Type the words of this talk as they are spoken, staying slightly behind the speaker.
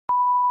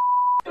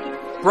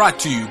Brought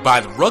to you by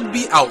the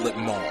Rugby Outlet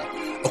Mall,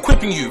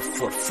 equipping you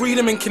for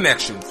freedom and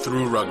connection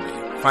through rugby.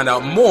 Find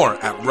out more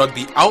at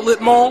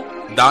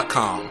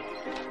rugbyoutletmall.com.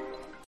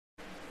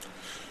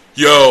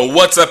 Yo,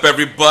 what's up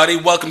everybody?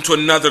 Welcome to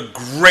another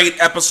great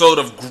episode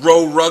of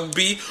Grow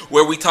Rugby,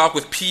 where we talk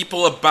with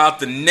people about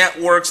the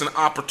networks and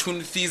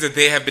opportunities that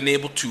they have been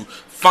able to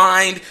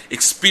find,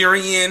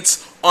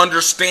 experience,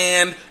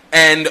 understand,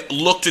 and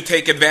look to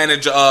take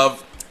advantage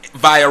of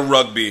via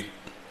rugby.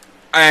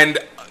 And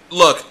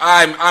look,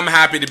 I'm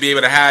happy to be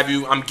able to have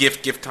you. I'm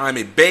GiftTime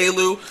in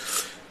Bailu.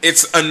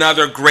 It's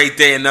another great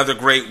day, another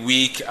great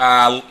week.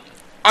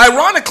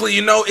 Ironically,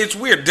 it's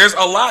weird. There's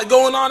a lot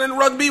going on in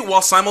rugby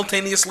while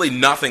simultaneously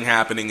nothing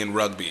happening in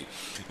rugby.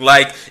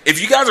 Like, if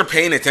you guys are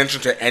paying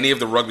attention to any of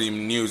the rugby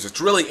news,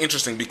 it's really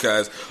interesting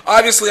because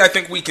obviously I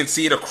think we can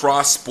see it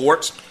across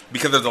sports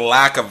because of the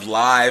lack of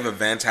live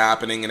events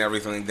happening and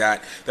everything like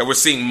that we're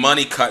seeing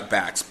money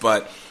cutbacks.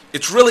 But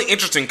it's really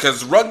interesting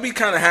because rugby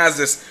kind of has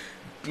this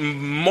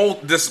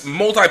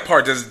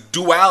multi-part, this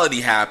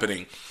duality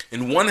happening.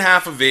 And one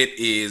half of it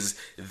is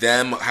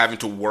them having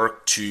to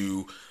work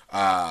to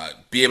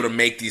be able to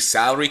make these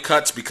salary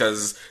cuts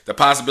because the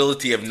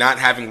possibility of not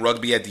having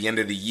rugby at the end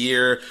of the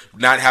year,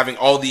 not having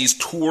all these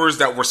tours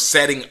that we're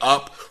setting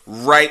up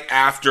right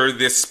after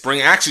this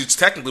spring. Actually, it's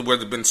technically where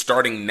they've been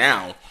starting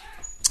now,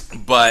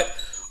 but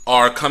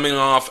are coming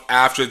off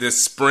after this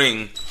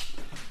spring.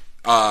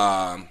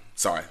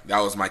 Sorry, that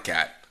was my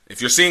cat. If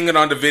you're seeing it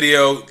on the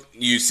video,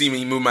 you see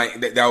me move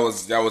that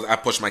was I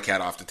pushed my cat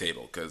off the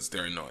table because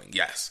they're annoying.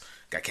 Yes,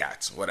 got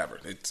cats, whatever.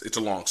 It's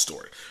a long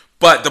story.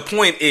 But the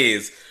point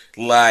is,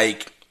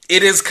 like,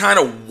 it is kind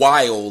of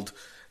wild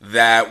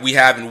that we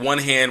have, in one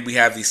hand, we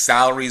have these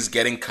salaries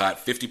getting cut,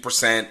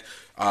 50%,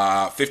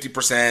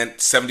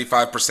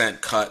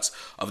 75% cuts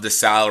of the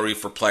salary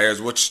for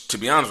players, which, to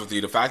be honest with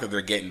you, the fact that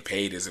they're getting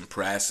paid is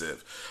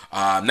impressive.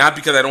 Not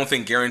because I don't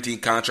think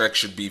guaranteed contracts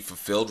should be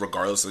fulfilled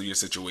regardless of your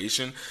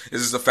situation.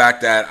 This is the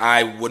fact that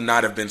I would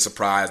not have been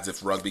surprised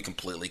if rugby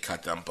completely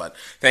cut them. But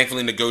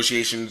thankfully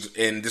negotiations,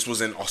 and this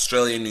was in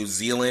Australia, New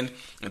Zealand,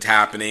 it's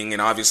happening.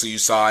 And obviously you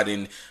saw it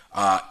in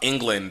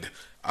England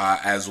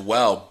as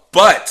well.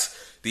 But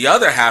the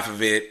other half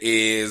of it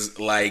is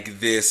like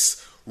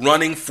this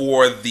running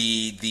for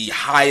the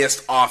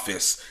highest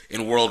office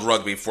in World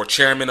Rugby, for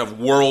chairman of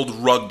World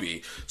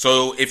Rugby.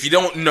 So if you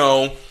don't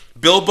know,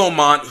 Bill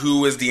Beaumont,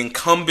 who is the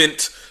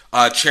incumbent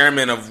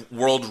chairman of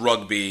World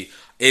Rugby,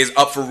 is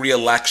up for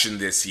re-election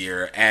this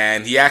year.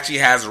 And he actually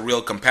has a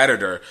real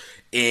competitor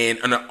in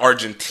an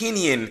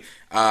Argentinian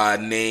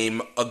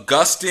named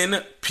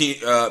Agustin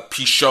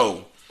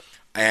Pichot.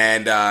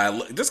 And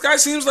this guy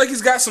seems like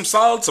he's got some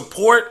solid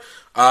support.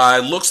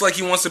 It looks like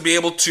he wants to be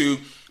able to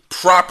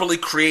properly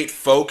create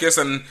focus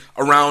and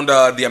around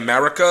the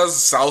Americas,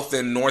 South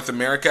and North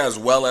America, as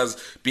well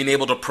as being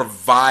able to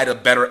provide a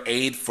better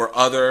aid for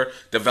other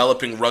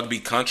developing rugby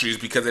countries,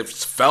 because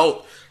it's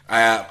felt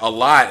a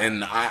lot.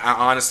 And I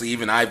honestly,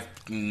 even I've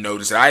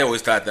noticed it. I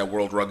always thought that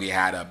World Rugby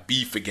had a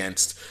beef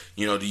against,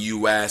 the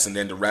U.S. and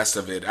then the rest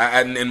of it.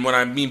 And when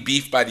I mean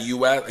beef by the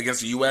U.S.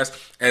 against the U.S.,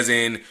 as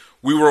in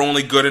we were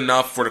only good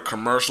enough for the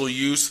commercial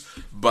use,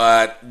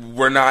 but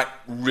we're not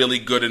really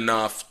good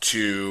enough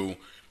to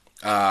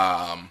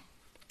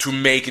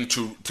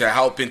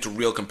help into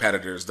real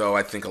competitors, though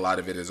I think a lot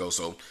of it is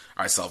also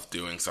our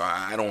self-doing, so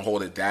I don't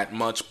hold it that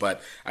much,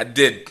 but I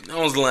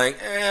was like,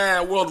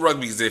 World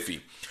Rugby's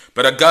iffy.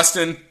 But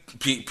Agustin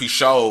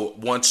Pichot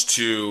wants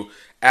to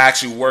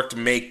actually work to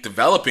make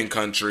developing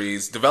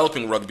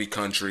rugby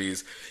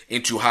countries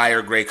into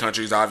higher grade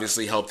countries,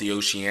 obviously help the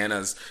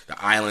Oceanias,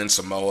 the islands,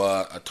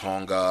 Samoa,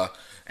 Tonga,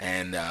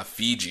 and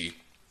Fiji.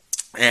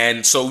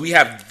 And so we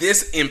have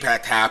this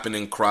impact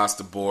happening across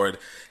the board.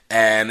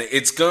 And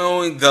it's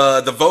going.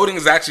 The voting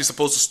is actually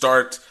supposed to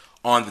start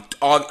on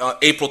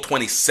April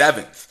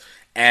 27th,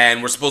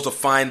 and we're supposed to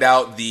find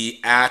out the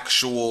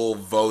actual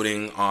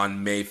voting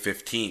on May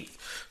 15th.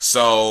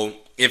 So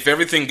if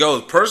everything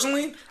goes,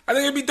 personally, I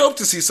think it'd be dope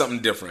to see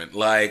something different.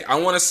 Like, I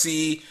want to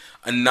see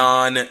a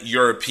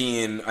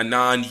non-European, a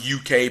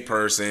non-UK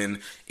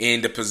person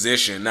in the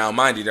position. Now,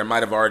 mind you, there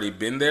might have already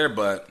been there,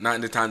 but not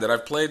in the time that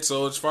I've played.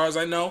 So as far as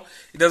I know,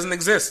 it doesn't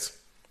exist.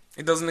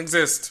 It doesn't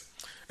exist.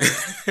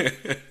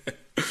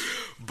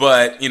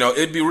 But,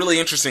 it'd be really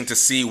interesting to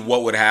see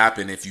what would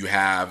happen if you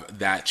have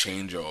that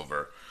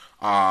changeover.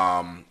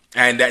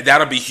 And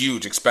that'll be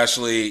huge,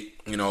 especially,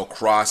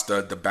 across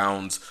the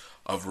bounds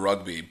of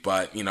rugby.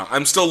 But,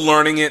 I'm still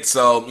learning it,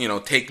 so,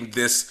 take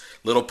this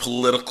little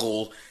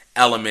political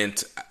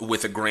element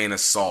with a grain of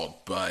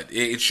salt. But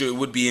it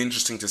would be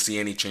interesting to see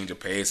any change of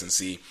pace and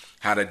see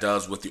how that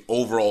does with the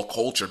overall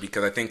culture,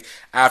 because I think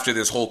after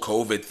this whole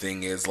COVID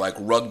thing is like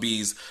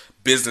rugby's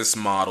business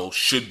model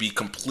should be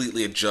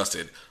completely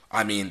adjusted.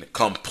 I mean,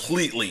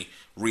 completely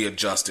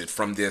readjusted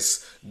from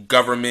this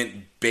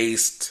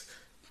government-based,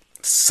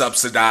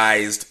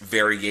 subsidized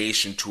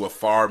variation to a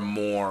far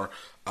more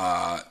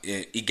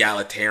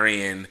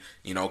egalitarian,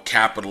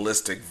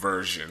 capitalistic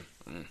version.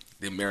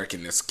 the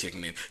Americanness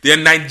kicking in. The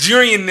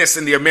Nigerianness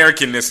and the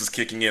Americanness is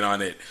kicking in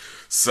on it.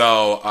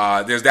 So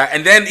there's that.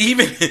 And then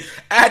even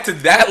add to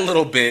that a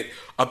little bit,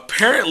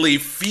 apparently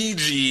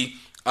Fiji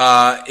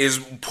is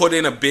put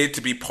in a bid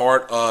to be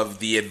part of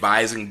the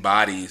advising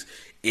bodies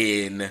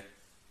in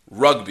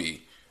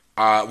rugby,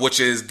 which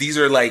is, these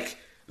are like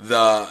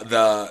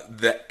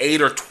the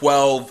 8 or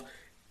 12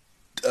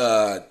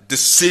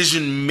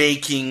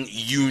 decision-making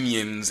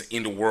unions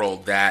in the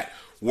world that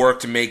work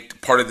to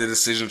make part of the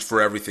decisions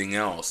for everything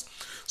else.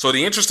 So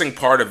the interesting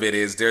part of it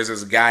is there's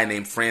this guy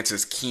named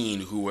Francis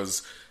Keane who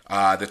was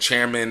the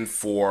chairman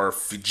for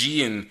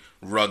Fijian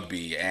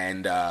rugby,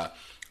 and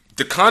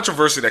the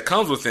controversy that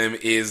comes with him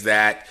is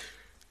that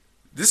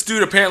this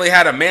dude apparently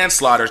had a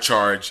manslaughter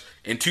charge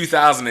in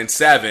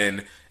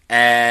 2007,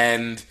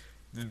 and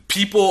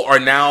people are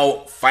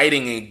now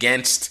fighting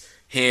against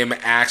him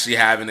actually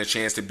having a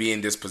chance to be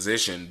in this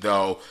position,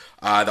 though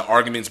the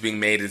arguments being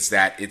made is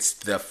that it's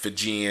the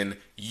Fijian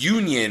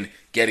union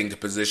getting the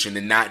position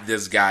and not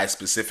this guy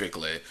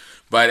specifically.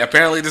 But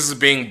apparently this is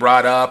being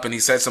brought up, and he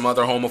said some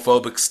other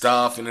homophobic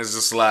stuff, and it's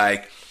just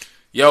like,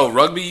 yo,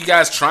 rugby, you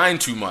guys trying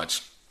too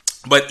much.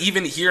 But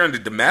even here in the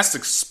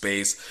domestic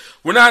space,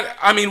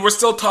 we're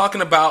still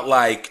talking about,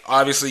 like,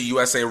 obviously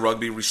USA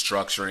Rugby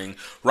restructuring.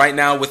 Right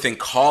now within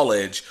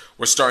college,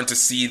 we're starting to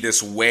see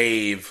this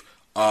wave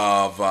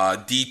of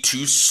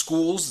D2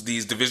 schools,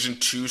 these Division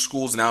II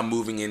schools now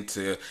moving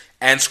into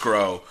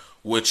NSCRO,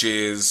 which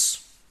is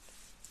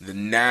the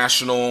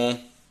National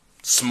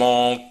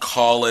Small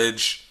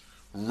College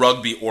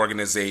Rugby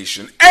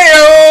Organization. Ayo,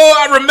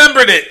 I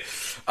remembered it!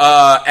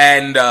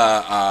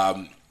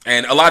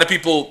 And a lot of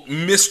people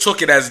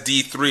mistook it as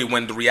D3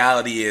 when the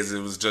reality is it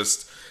was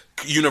just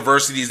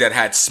universities that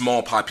had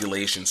small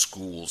population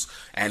schools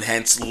and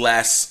hence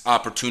less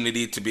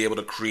opportunity to be able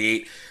to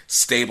create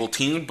stable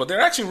teams. But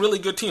they're actually really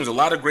good teams. A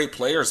lot of great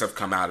players have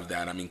come out of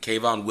that. I mean,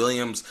 Kayvon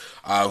Williams,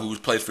 who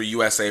plays for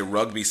USA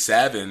Rugby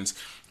Sevens,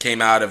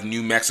 came out of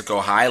New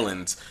Mexico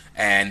Highlands,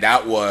 and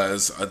that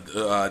was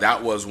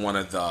one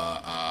of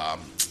the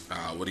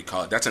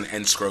that's an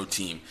NSCRO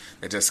team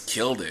that just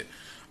killed it.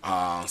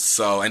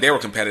 And they were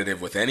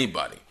competitive with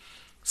anybody.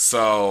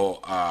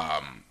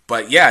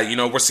 But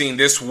yeah, we're seeing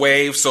this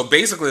wave. So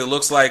basically it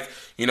looks like,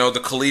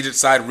 the collegiate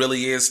side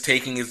really is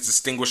taking its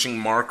distinguishing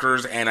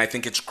markers, and I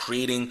think it's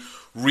creating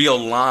real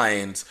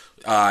lines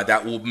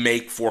that will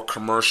make for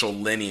commercial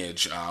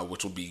lineage,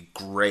 which will be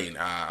great.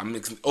 I'm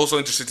also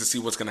interested to see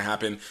what's going to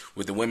happen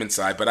with the women's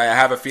side, but I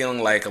have a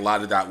feeling like a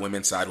lot of that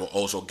women's side will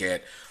also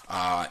get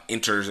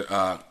absorbed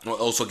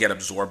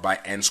by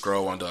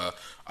NSCRO on the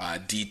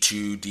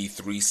D2,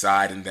 D3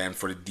 side, and then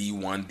for the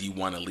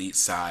D1 Elite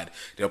side,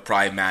 they'll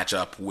probably match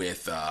up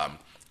with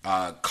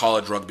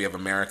College Rugby of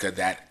America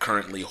that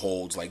currently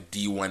holds like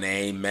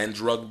D1A men's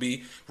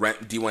rugby,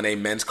 D1A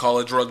men's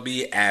college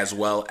rugby, as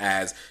well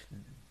as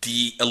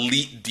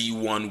Elite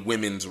D1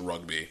 women's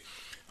rugby.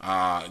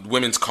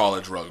 Women's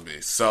college rugby.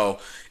 So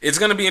it's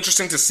going to be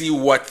interesting to see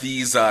what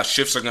these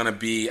shifts are going to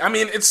be. I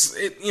mean, it's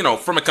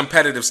from a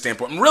competitive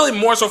standpoint, really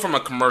more so from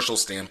a commercial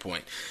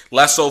standpoint,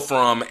 less so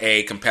from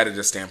a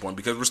competitive standpoint,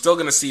 because we're still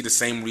going to see the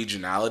same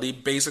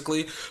regionality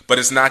basically, but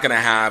it's not going to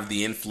have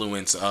the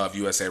influence of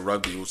USA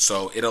Rugby.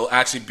 So it'll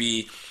actually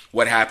be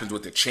what happens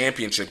with the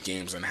championship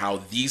games and how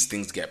these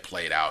things get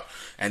played out.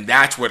 And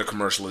that's where the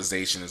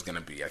commercialization is going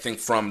to be. I think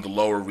from the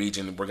lower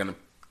region, we're going to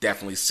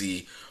definitely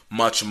see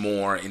much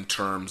more in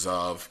terms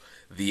of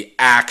the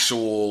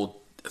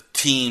actual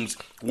teams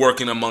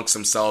working amongst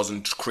themselves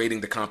and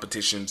creating the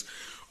competitions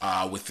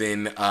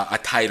within a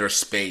tighter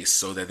space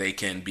so that they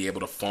can be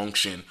able to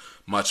function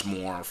much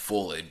more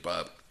fully.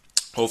 But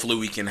hopefully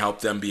we can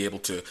help them be able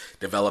to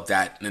develop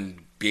that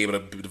and be able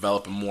to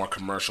develop a more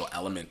commercial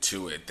element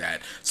to it. That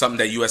something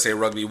that USA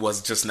Rugby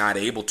was just not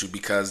able to,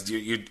 because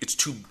it's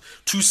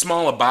too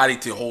small a body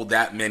to hold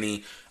that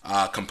many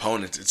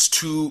components. It's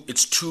too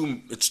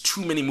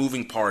many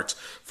moving parts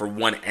for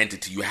one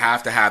entity. You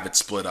have to have it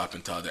split up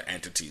into other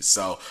entities.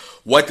 So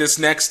what this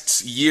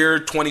next year,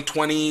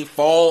 2020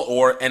 fall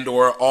or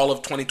all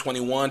of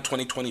 2021,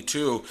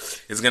 2022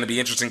 is going to be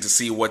interesting to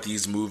see what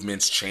these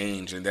movements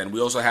change. And then we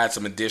also had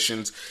some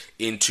additions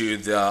into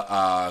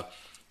the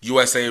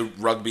USA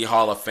Rugby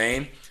Hall of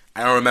Fame.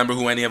 I don't remember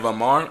who any of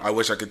them are. I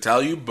wish I could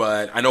tell you,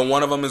 but I know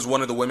one of them is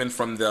one of the women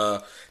from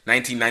the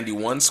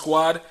 1991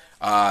 squad.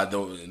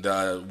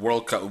 The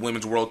World Cup,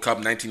 Women's World Cup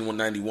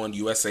 1991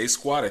 USA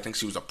squad. I think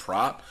she was a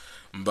prop,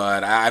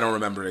 but I don't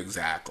remember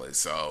exactly.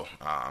 So,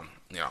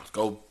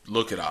 go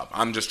look it up.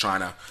 I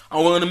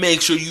want to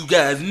make sure you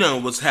guys know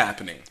what's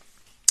happening.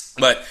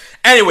 But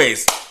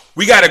anyways,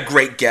 we got a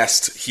great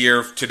guest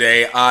here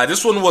today.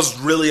 This one was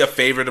really a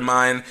favorite of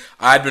mine.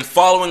 I've been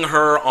following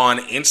her on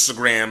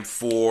Instagram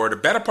for the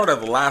better part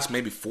of the last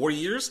maybe 4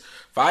 years,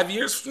 5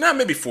 years,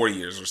 maybe 4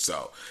 years or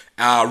so.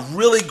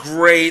 Really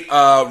great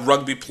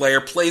rugby player,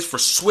 plays for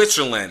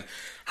Switzerland.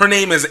 Her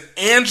name is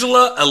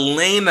Angela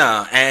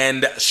Elena,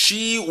 and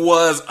she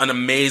was an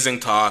amazing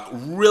talk.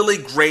 Really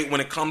great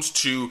when it comes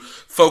to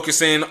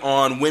focusing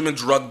on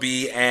women's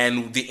rugby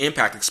and the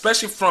impact,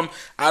 especially from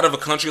out of a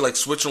country like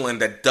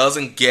Switzerland that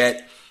doesn't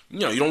get, you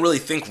don't really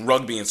think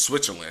rugby in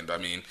Switzerland. I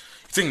mean,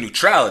 you think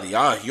neutrality.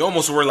 You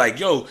almost were like,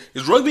 yo,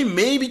 is rugby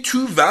maybe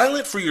too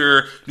violent for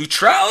your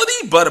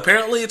neutrality? But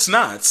apparently it's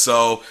not.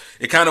 So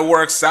it kind of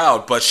works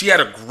out. But she had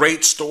a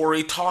great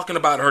story talking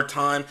about her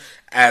time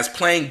as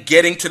playing,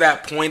 getting to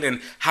that point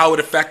and how it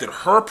affected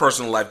her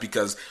personal life,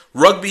 because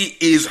rugby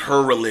is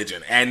her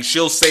religion. And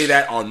she'll say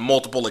that on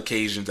multiple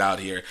occasions out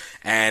here.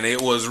 And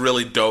it was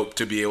really dope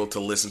to be able to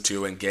listen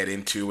to and get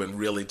into and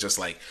really just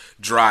like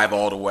drive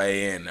all the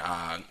way in,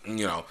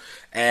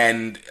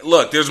 And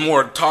look, there's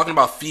more talking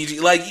about Fiji.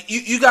 Like,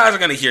 you guys are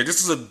going to hear.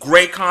 This is a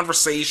great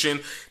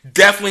conversation.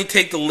 Definitely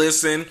take the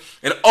listen.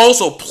 And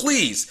also,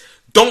 please,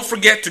 don't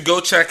forget to go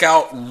check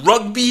out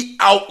Rugby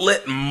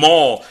Outlet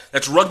Mall.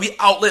 That's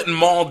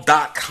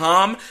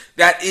rugbyoutletmall.com.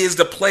 That is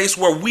the place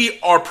where we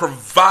are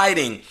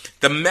providing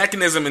the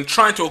mechanism and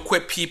trying to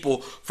equip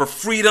people for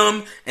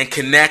freedom and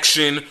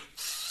connection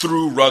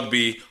through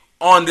rugby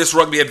on this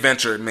rugby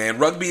adventure, man.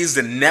 Rugby is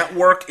the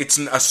network. It's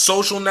a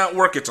social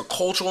network. It's a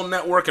cultural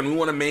network, and we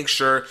want to make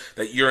sure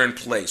that you're in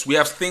place. We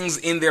have things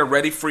in there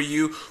ready for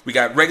you. We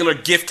got regular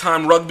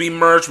GiftTime rugby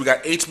merch. We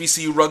got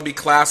HBCU Rugby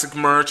Classic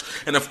merch.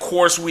 And, of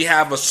course, we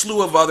have a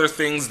slew of other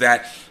things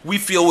that we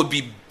feel would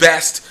be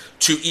best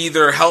to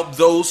either help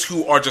those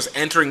who are just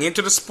entering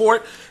into the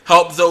sport,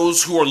 help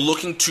those who are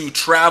looking to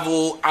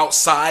travel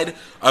outside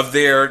of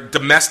their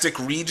domestic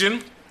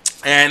region,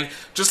 and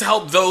just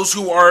help those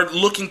who are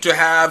looking to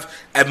have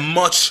a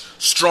much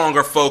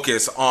stronger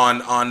focus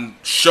on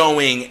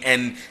showing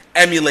and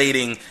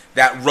emulating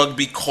that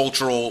rugby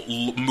cultural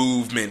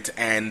movement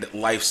and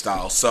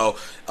lifestyle. So,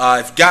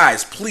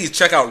 guys, please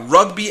check out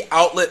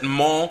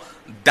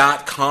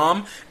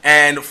rugbyoutletmall.com.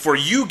 And for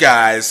you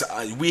guys,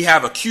 we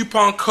have a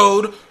coupon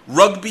code,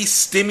 Rugby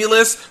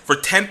Stimulus, for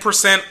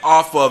 10%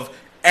 off of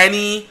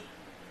any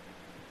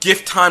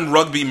GiftTime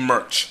Rugby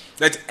merch.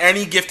 That's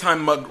any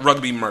GiftTime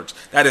Rugby merch.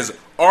 That is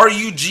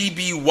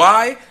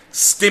RUGBY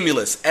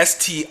Stimulus,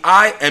 STIMULS,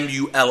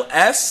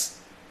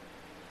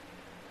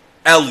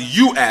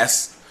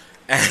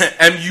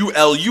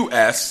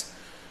 MULUS,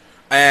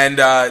 and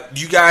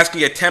you guys can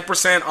get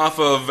 10% off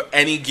of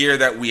any gear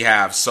that we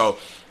have. So,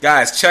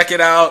 guys, check it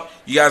out.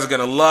 You guys are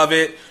going to love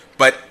it.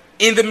 But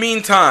in the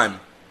meantime,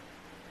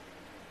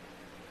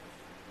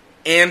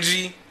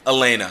 Angie,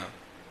 Elena,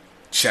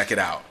 check it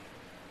out.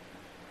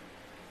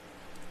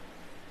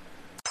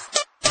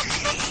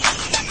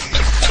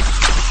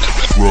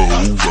 Grow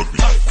rugby,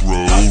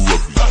 grow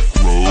rugby,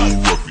 grow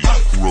rugby,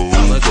 grow rugby, grow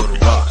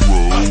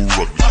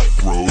rugby,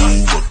 grow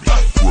rugby,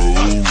 grow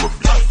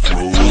rugby,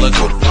 grow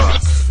rugby.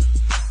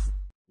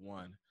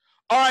 One.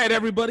 All right,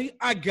 everybody.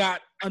 I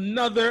got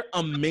another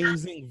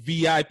amazing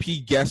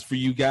VIP guest for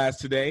you guys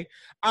today.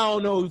 I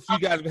don't know if you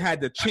guys have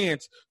had the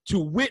chance to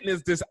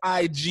witness this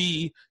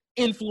IG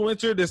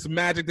influencer, this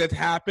magic that's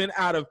happened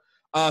out of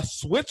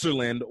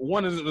Switzerland,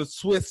 one of the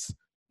Swiss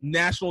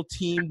national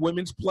team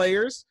women's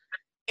players,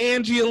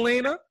 Angie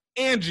Elena.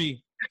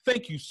 Angie,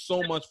 thank you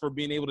so much for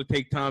being able to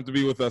take time to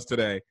be with us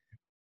today.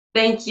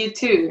 Thank you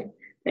too.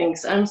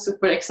 Thanks. I'm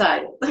super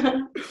excited.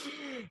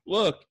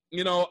 Look,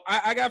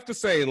 I have to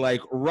say,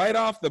 like, right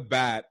off the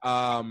bat,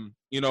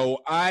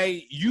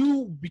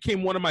 you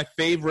became one of my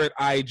favorite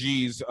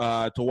IGs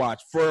to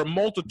watch for a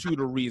multitude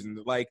of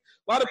reasons. Like,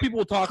 a lot of people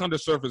will talk on the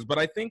surface, but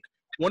I think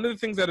one of the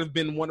things that have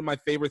been one of my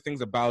favorite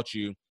things about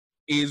you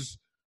is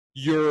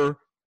your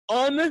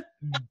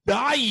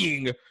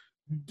undying,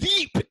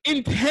 deep,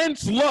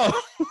 intense love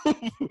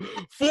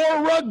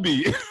for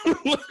rugby.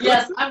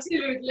 Yes,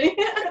 absolutely.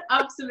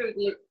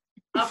 Absolutely.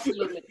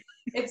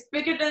 It's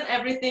bigger than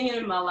everything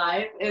in my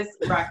life is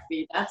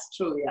rugby. That's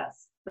true.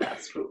 Yes,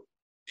 that's true.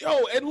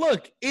 Yo, and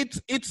look,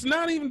 it's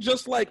not even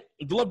just like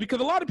the love, because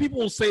a lot of people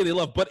will say they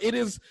love, but it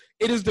is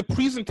the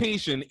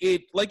presentation.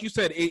 It, like you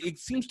said, it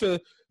seems to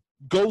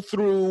go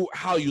through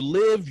how you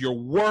live, your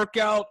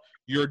workout,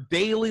 your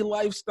daily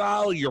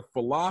lifestyle, your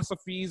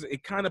philosophies.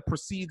 It kind of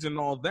proceeds in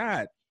all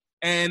that.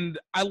 And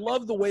I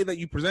love the way that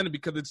you present it,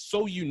 because it's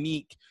so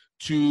unique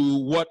to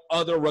what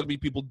other rugby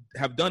people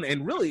have done.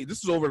 And really,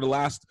 this is over the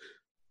last,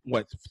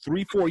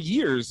 3-4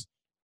 years,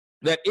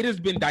 that it has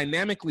been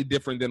dynamically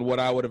different than what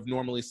I would have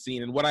normally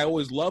seen, and what I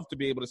always love to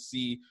be able to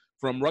see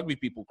from rugby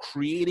people,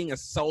 creating a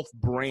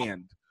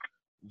self-brand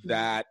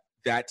that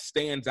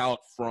stands out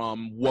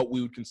from what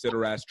we would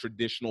consider as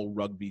traditional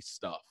rugby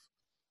stuff.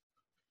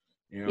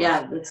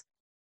 Yeah.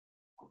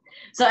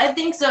 So I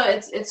think so.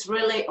 It's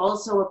really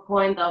also a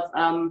point of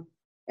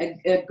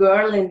a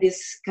girl in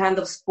this kind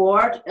of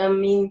sport. I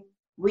mean,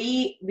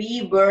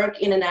 we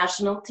work in a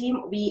national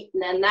team. We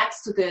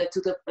next to the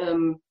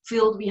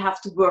field we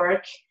have to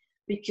work,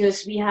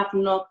 because we have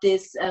not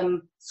this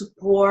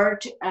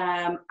support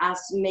as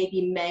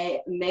maybe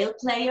male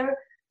player.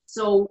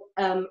 So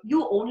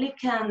you only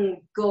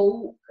can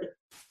go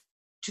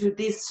to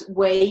this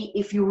way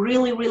if you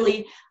really,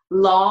 really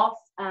love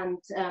and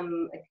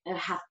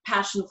have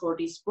passion for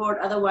this sport.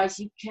 Otherwise,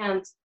 you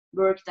can't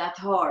work that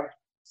hard.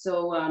 So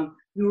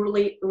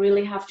you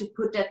really have to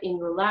put that in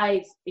your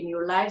life, in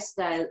your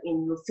lifestyle,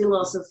 in your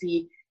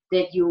philosophy,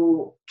 that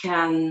you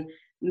can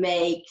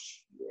make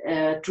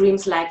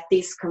dreams like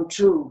this come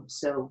true.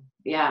 So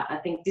yeah, I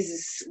think this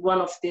is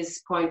one of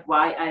this point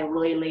why I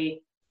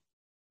really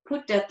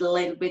put that a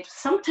little bit,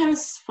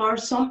 sometimes for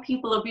some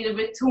people a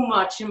bit too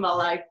much in my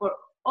life, for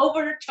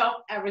over the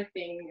top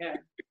everything.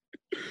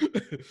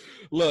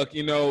 Look,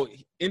 in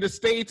the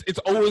States, it's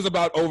always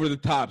about over the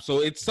top.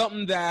 So it's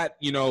something that,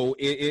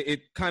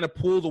 it kind of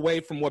pulls away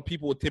from what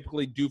people would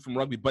typically do from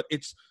rugby, but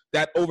it's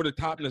that over the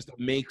topness that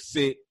makes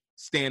it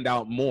stand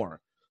out more.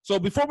 So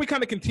before we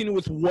kind of continue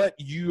with what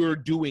you're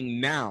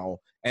doing now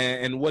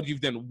and what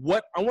you've done,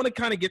 I want to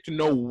kind of get to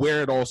know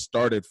where it all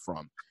started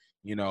from.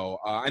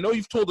 I know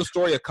you've told the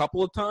story a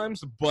couple of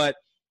times, but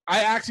I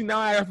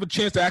have a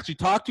chance to actually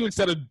talk to you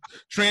instead of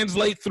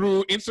translate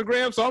through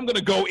Instagram. So I'm going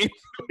to go into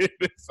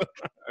it.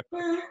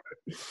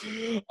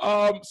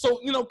 So,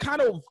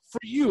 kind of for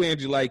you,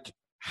 Angie, like,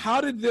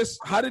 how did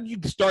you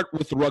start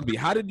with rugby?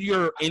 How did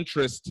your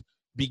interest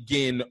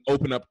begin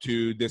open up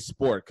to this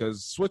sport?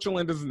 Because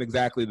Switzerland isn't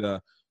exactly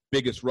the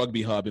biggest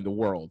rugby hub in the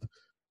world.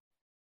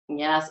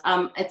 Yes.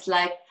 It's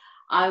like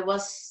I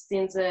was,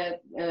 since a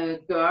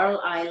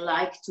girl, I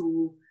like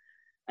to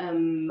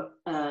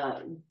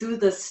do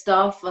the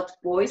stuff what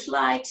boys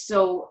like.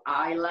 So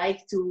I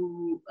like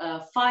to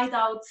fight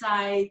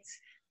outside,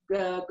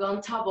 go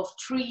on top of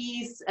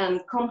trees, and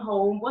come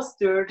home was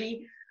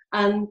dirty.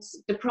 And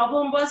the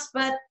problem was,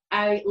 but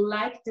I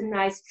like the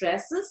nice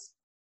dresses,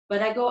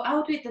 but I go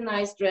out with the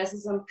nice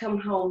dresses and come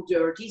home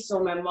dirty.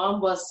 So my mom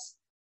was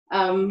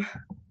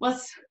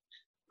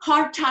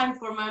hard time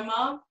for my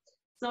mom.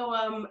 So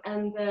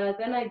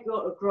then I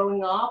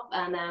growing up,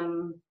 and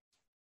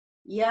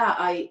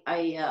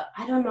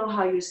I don't know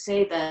how you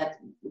say that.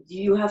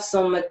 You have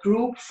some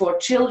group for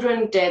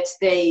children that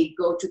they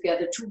go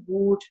together to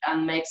wood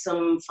and make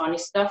some funny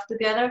stuff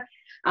together,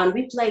 and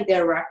we played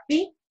their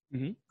rugby.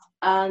 Mm-hmm.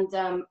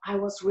 And I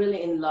was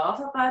really in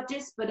love about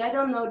this, but I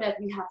don't know that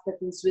we have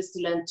that in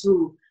Switzerland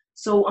too.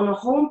 So on a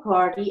home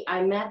party,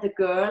 I met the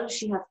girl.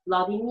 She had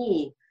bloody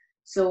knee.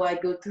 So I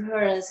go to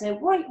her and say,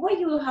 why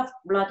you have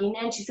bloody knee?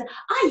 And she said,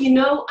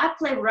 I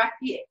play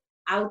rugby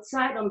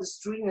outside on the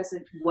street. And I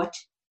said, what?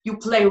 You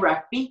play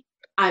rugby?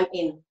 I'm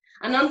in.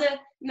 And on the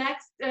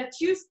next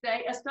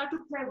Tuesday, I start to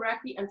play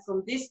rugby. And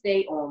from this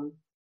day on,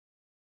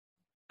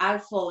 I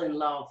fall in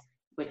love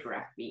with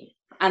rugby.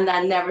 And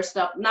I never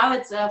stopped. Now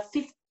it's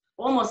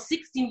almost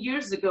 16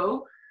 years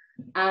ago,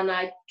 and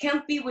I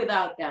can't be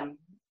without them.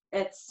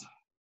 It's,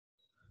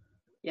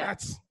 yeah.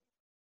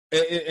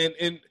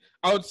 And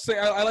I would say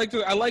I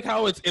like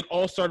how it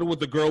all started with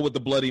the girl with the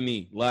bloody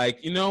knee. Like,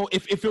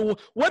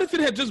 what if it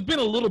had just been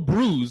a little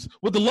bruise?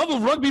 Would the love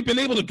of rugby been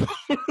able to go?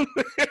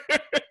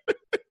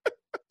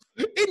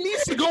 It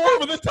needs to go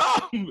over the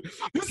top.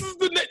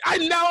 I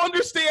now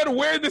understand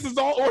where this is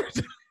all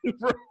originated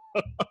from.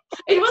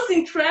 It was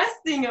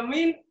interesting. I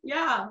mean,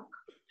 yeah,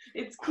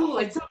 it's cool.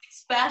 It's something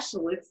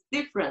special. It's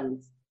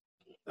different.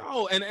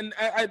 Oh, and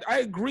I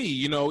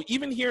agree.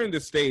 Even here in the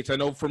States, I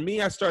know for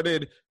me, I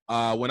started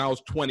when I was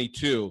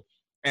 22.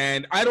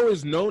 And I'd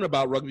always known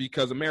about rugby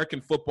because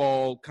American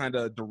football kind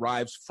of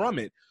derives from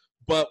it.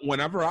 But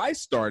whenever I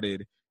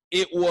started,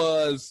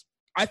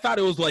 I thought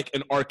it was like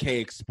an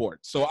archaic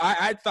sport. So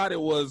I thought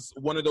it was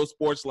one of those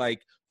sports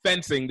like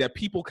fencing that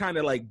people kind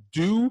of like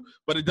do,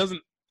 but it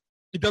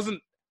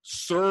doesn't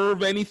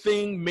serve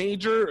anything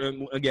major.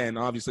 And again,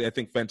 obviously, I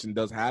think fencing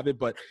does have it.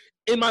 But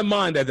in my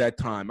mind at that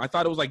time, I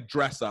thought it was like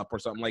dress up or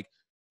something like,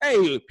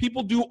 hey,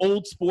 people do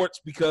old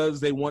sports because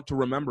they want to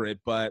remember it.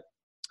 But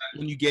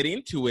when you get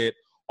into it,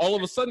 all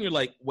of a sudden you're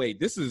like, wait,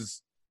 this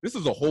is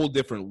a whole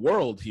different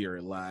world here.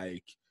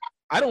 Like,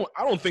 I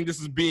don't think this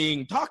is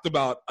being talked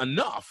about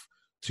enough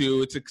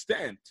to its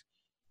extent.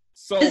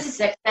 So this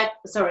is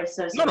sorry.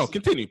 No,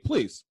 continue,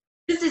 please.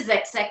 This is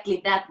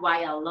exactly that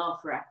why I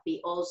love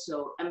rugby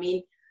also. I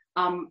mean,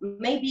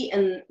 maybe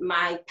in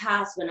my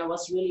past when I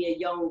was really a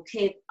young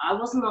kid, I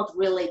was not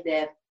really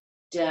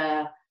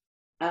the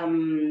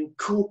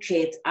cool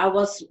kid. I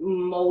was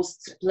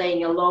most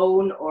playing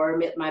alone or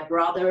with my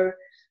brother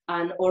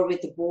or with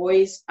the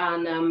boys,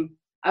 and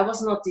I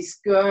was not this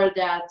girl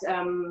that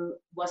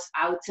was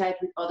outside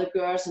with other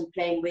girls and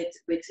playing with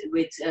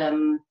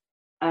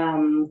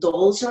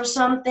dolls or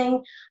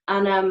something.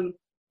 And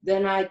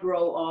then I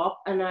grow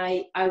up, and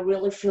I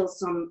really feel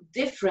some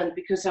different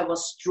because I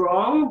was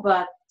strong,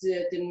 but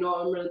the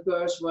normal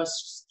girls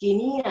was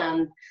skinny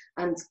and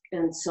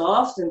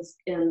soft, and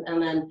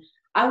then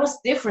I was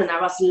different. I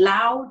was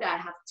loud. I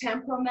have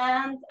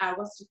temperament. I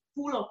was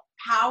full of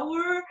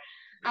power.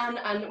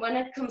 And when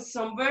it comes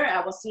somewhere,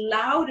 I was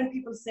loud, and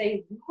people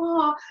say,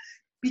 "Whoa,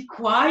 be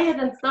quiet,"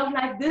 and stuff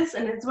like this.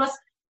 And it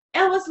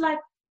was like,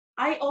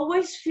 I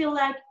always feel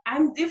like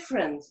I'm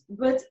different,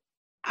 but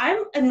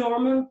I'm a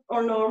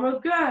normal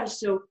girl.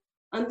 So,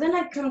 and then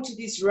I come to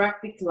this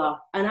rugby club,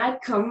 and I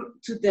come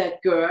to that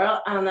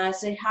girl, and I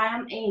say, "Hi,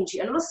 I'm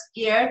Angie." And I was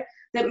scared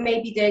that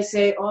maybe they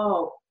say,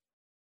 oh,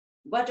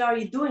 what are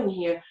you doing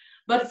here?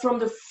 But from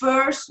the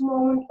first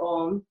moment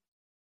on,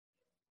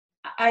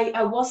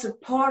 I was a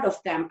part of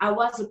them. I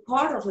was a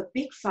part of a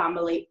big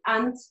family.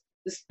 And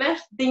the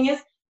special thing is,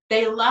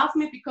 they love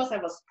me because I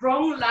was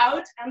strong,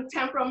 loud, and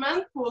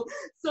temperamental.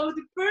 So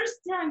the first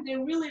time they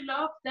really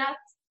loved that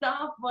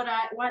stuff, what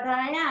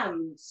I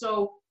am.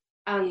 So,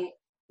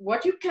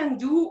 what you can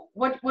do,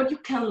 what you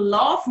can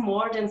love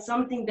more than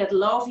something that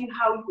love you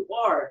how you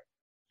are,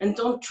 and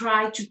don't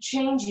try to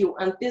change you.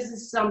 And this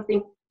is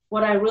something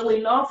what I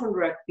really love in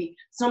rugby.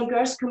 Some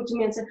girls come to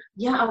me and say,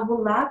 yeah, I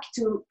would like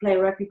to play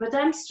rugby, but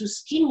I'm too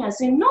skinny. I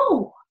say,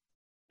 no,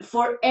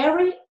 for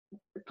every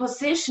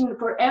position,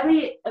 for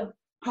every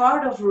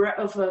part of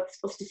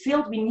the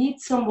field, we need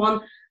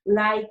someone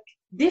like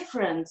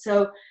different.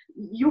 So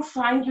you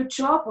find your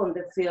job on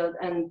the field,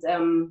 and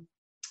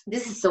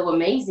this is so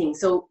amazing.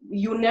 So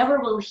you never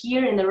will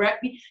hear in the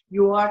rugby,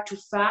 you are too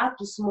fat,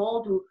 too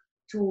small,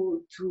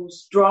 too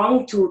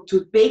strong, too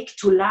big,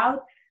 too loud.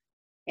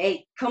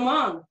 Hey, come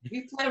on,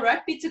 we play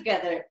rugby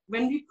together.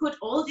 When we put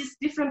all these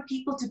different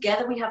people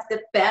together, we have the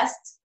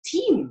best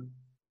team.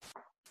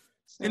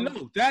 So. And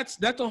no, that's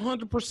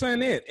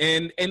 100% it.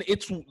 And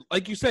it's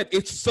like you said,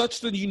 it's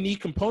such a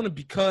unique component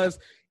because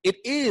it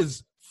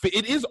is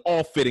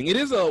all fitting. It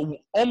is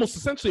almost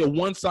essentially a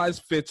one size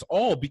fits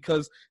all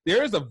because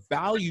there is a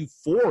value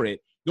for it.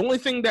 The only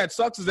thing that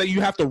sucks is that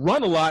you have to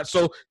run a lot.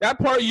 So that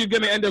part you're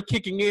going to end up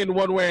kicking in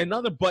one way or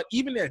another. But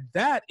even at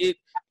that, it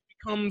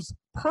becomes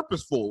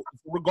purposeful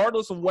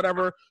regardless of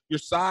whatever your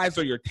size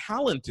or your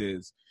talent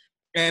is.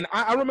 And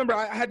I remember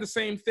I had the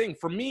same thing.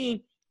 For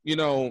me, you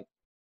know,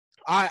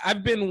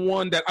 I've been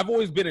one that I've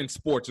always been in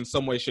sports in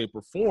some way, shape,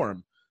 or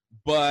form.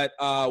 But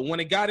when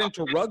it got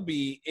into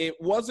rugby,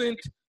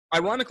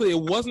 ironically,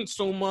 it wasn't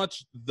so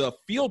much the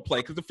field play,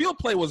 because the field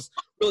play was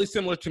really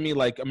similar to me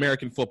like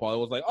American football. It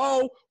was like,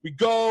 oh, we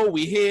go,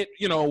 we hit,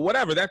 you know,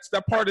 whatever. That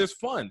part is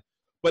fun.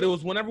 But it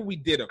was whenever we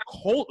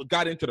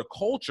got into the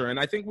culture, and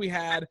I think we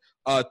had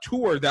a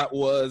tour that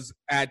was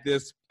at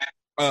this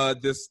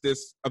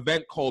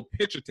event called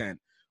Pitch a Tent,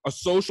 a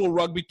social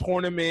rugby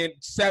tournament,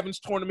 sevens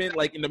tournament,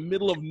 like in the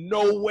middle of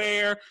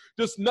nowhere,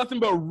 just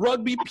nothing but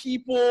rugby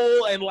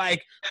people and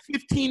like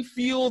 15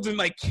 fields and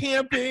like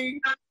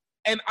camping.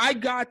 And I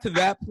got to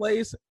that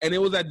place, and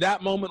it was at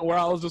that moment where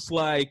I was just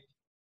like,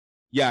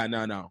 yeah,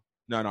 no.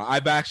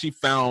 I've actually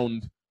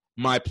found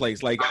my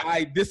place. Like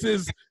this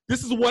is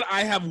what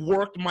I have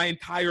worked my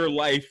entire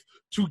life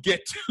to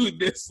get to,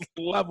 this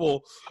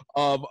level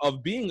of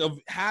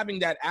having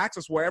that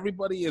access where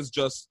everybody is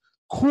just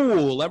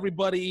cool.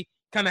 Everybody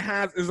kind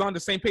of is on the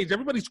same page.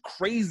 Everybody's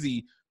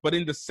crazy, but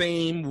in the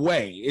same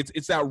way.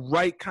 It's that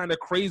right kind of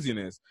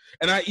craziness.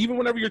 And even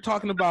whenever you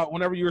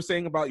were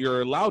saying about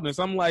your loudness,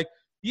 I'm like,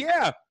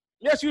 yeah,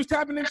 she was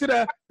tapping into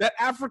that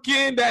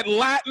African, that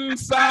Latin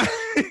side.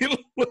 I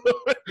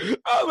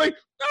was like,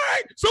 all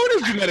right, so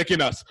it is genetic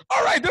in us.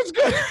 All right, that's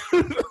good.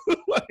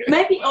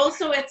 Maybe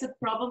also it's a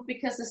problem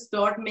because I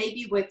start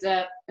maybe with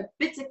a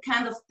bit of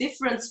kind of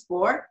different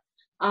sport.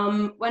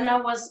 When I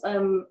was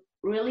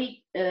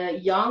really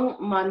young,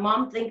 my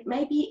mom think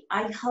maybe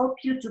I help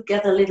you to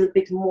get a little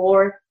bit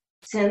more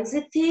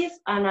sensitive,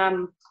 and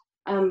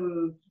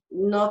I'm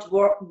not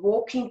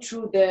walking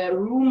through the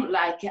room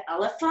like an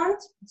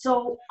elephant.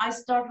 So I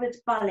start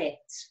with ballet.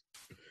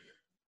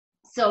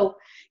 So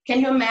can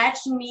you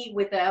imagine me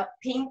with a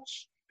pink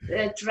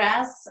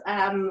dress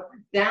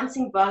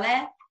dancing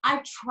ballet?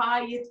 I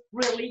try it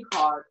really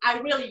hard. I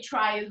really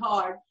try it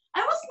hard.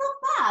 I was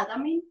not bad.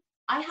 I mean,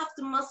 I have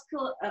the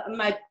muscle,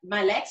 my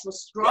legs were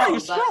strong. Yeah, you're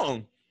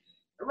strong.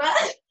 Well,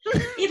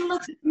 it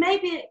looks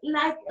maybe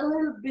like a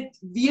little bit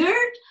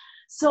weird.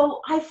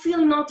 So I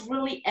feel not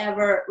really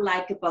ever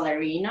like a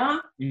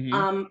ballerina.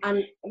 Mm-hmm.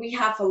 And we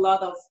have a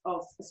lot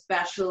of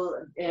special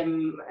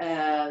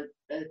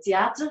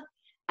theater.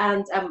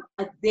 And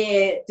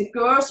the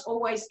girls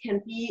always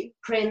can be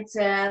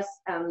princess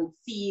and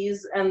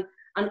fees. And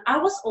I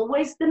was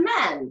always the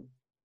man.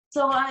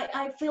 So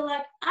I feel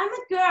like I'm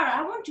a girl.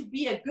 I want to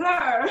be a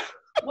girl.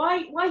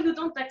 Why you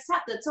don't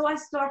accept it? So I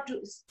stop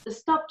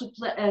to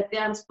play,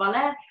 dance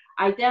ballet.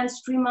 I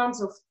danced 3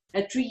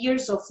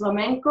 years of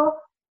flamenco.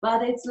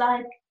 But it's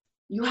like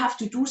you have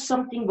to do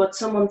something what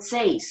someone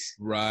says.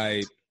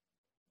 Right.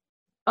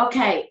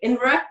 Okay, in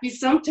rugby,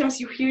 sometimes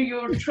you hear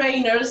your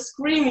trainer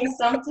screaming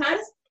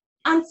sometimes.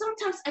 And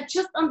sometimes I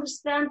just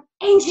understand,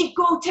 Angie,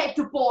 go take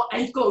the ball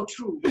and go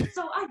through.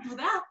 So I do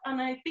that,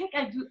 and I think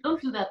I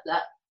don't do that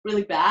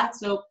really bad.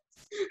 So.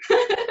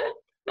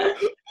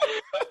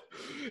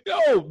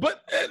 No,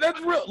 but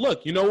that's real.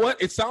 Look, you know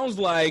what? It sounds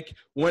like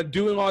when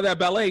doing all that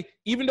ballet,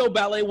 even though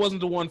ballet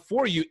wasn't the one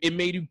for you, it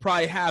made you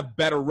probably have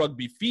better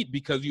rugby feet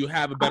because you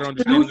have a better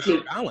understanding of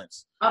your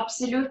balance.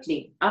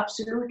 Absolutely. For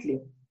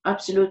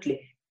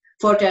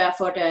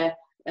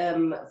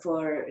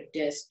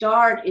the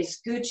start,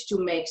 it's good to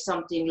make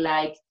something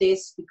like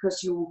this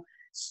because you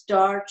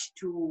start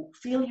to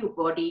feel your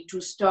body, to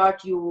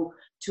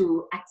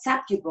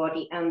accept your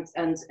body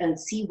and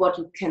see what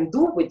you can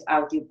do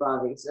without your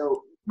body.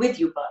 So with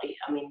your body.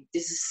 I mean,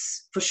 this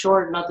is for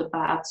sure not a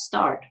bad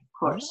start, of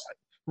course.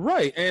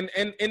 Right. And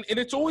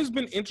it's always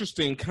been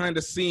interesting kind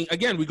of seeing,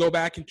 again, we go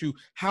back into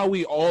how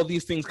all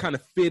these things kind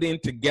of fit in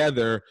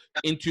together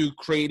into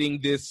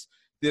creating this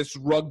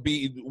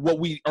rugby, what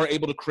we are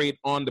able to create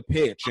on the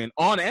pitch and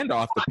on and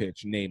off the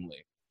pitch,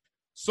 namely.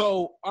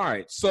 So, all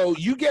right. So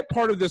you get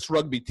part of this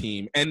rugby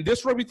team, and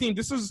this rugby team,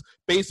 this is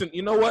based in,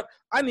 you know what?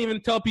 I didn't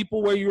even tell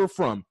people where you were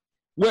from.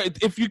 Where,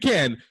 if you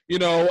can,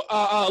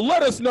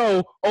 let us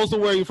know also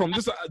where you're from.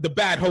 This is the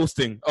bad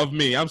hosting of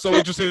me. I'm so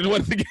interested in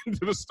what to get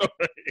into the story.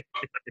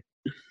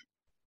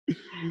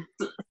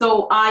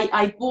 So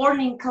I born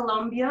in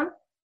Colombia,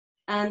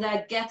 and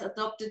I get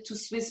adopted to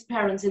Swiss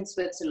parents in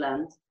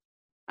Switzerland.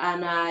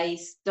 And I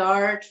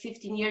start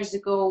 15 years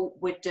ago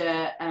with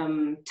the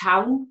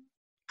town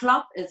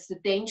club. It's the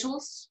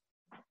Angels.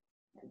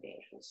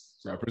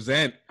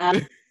 Represent.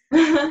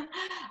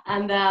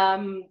 And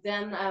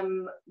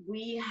then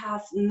we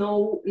have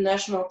no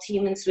national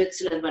team in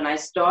Switzerland when I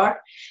start.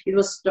 It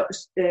was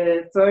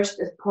first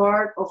a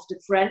part of the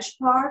French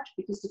part,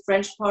 because the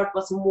French part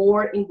was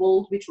more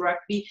involved with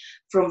rugby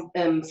from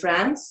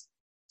France.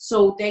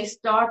 So they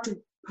start to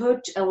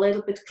put a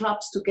little bit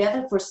clubs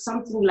together for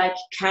something like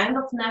kind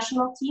of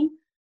national team.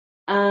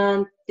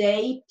 And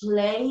they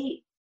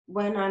play,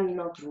 when I'm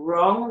not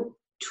wrong,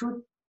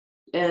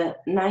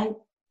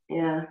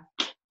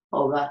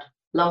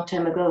 long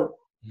time ago.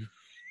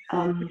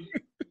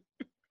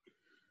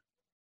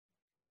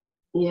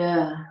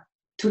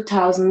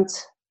 2000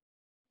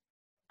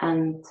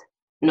 and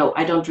no,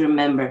 I don't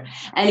remember.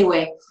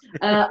 Anyway,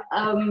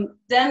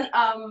 then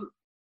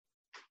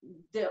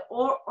the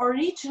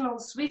original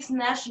Swiss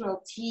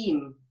national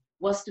team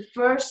was the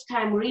first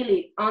time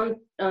really on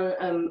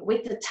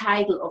with the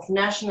title of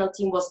national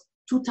team was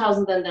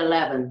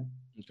 2011.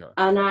 Okay.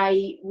 And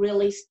I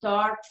really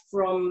start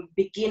from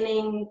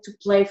beginning to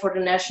play for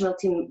the national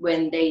team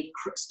when they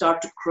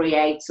start to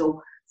create.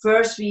 So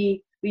first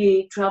we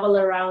travel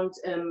around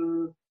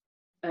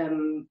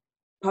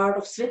part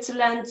of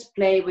Switzerland,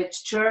 play with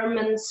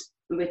Germans,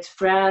 with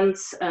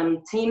France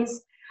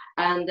teams,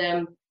 and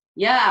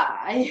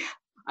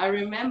I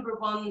remember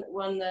one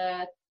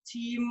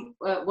team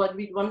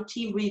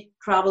we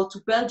traveled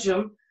to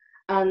Belgium,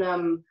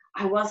 and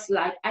I was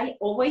like, I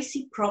always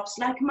see props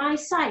like my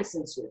size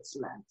in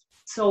Switzerland.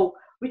 So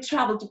we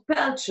traveled to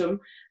Belgium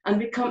and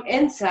we come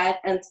inside,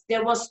 and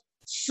there was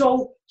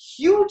so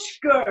huge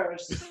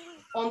girls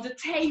on the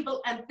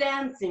table and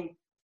dancing.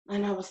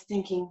 And I was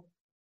thinking,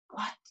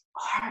 what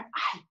are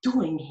I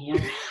doing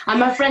here? And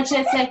my friend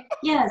said,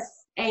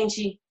 yes,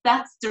 Angie,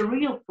 that's the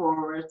real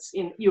forwards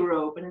in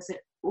Europe. And I said,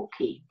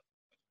 okay.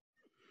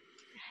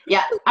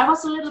 Yeah, I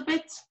was a little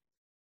bit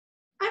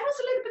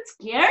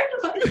scared,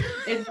 but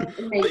it's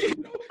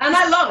amazing. And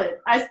I love it.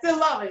 I still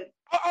love it.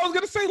 I was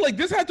going to say, like,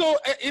 this had to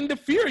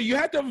interfere. You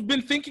had to have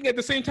been thinking at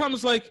the same time.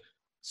 It's like,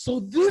 so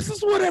this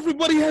is what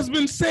everybody has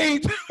been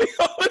saying to me.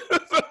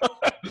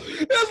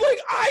 It's like,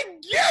 I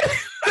get it.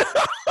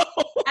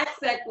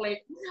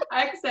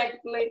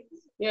 Exactly.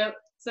 Yeah.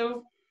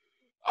 So.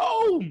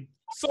 Oh.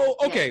 So,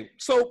 okay. Yeah.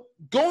 So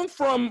going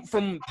from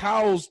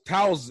Towels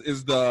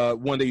is the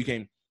one that you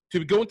came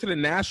to go into the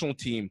national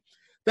team.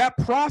 That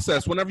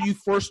process, whenever you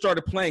first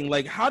started playing,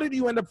 like, how did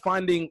you end up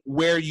finding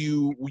where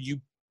your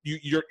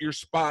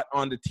spot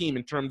on the team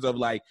in terms of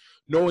like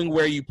knowing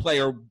where you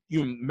play, or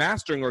you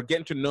mastering or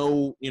getting to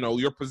know,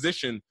 your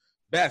position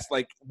best?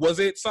 Like, was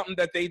it something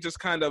that they just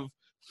kind of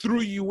threw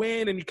you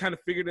in and you kind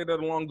of figured it out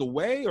along the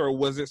way, or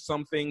was it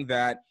something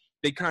that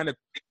they kind of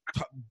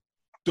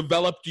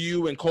developed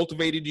you and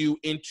cultivated you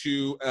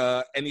into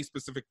any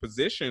specific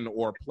position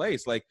or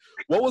place? Like,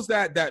 what was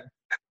that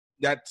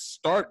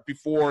start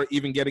before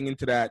even getting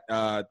into that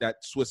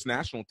Swiss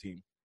national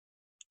team?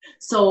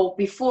 So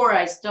before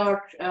I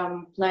start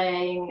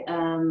playing,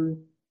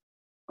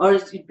 or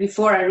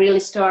before I really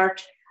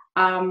start,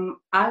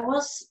 I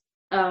was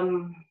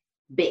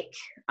big.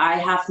 I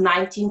have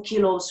 19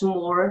 kilos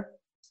more,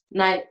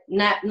 not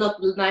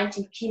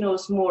 19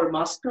 kilos more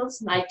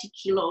muscles, 19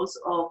 kilos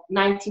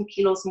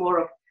more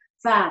of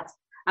fat.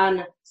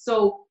 And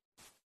so,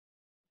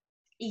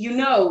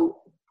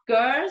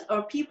 girls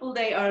or people,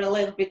 they are a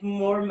little bit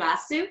more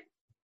massive,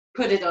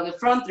 put it on the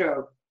front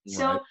row. Right.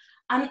 So,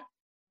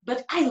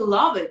 but I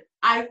love it.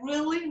 I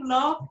really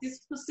love this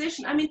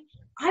position. I mean,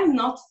 I'm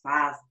not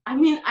fast. I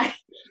mean, I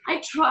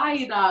try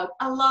it out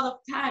a lot of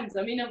times.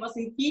 I mean, I was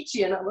in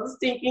Fiji and I was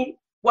thinking,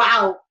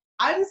 wow,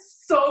 I'm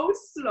so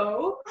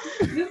slow.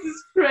 This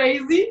is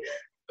crazy.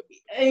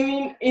 I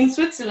mean, in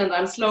Switzerland,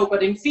 I'm slow,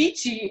 but in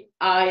Fiji,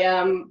 I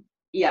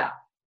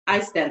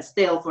stand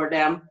still for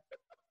them.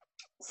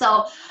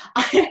 So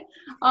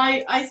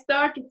I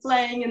started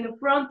playing in the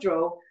front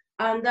row,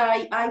 and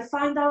I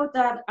find out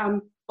that,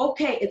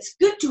 okay, it's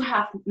good to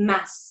have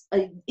mass.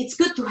 It's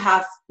good to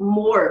have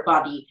more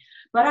body.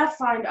 But I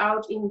find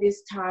out in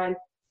this time,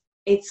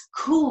 it's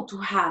cool to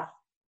have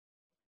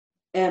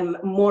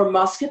more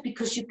muscle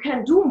because you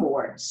can do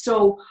more.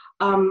 So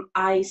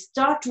I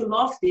start to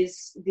love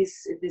this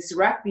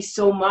rugby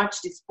so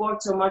much, this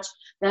sport so much,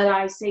 that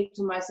I say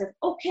to myself,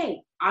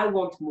 okay, I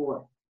want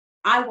more.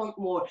 I want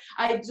more.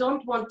 I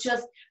don't want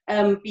just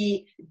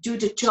do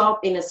the job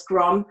in a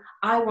scrum.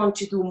 I want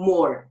to do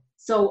more.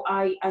 So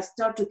I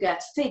start to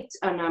get fit,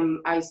 and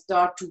I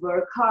start to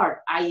work hard.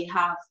 I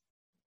have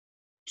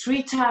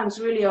 3 times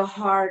really a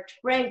hard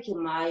break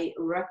in my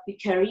rugby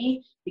career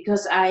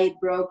because I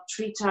broke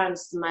 3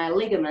 times my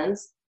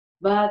ligaments.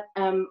 But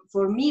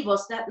for me,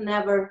 was that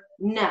never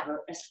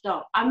a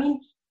stop. I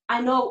mean,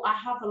 I know I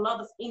have a lot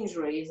of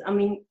injuries. I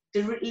mean,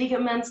 the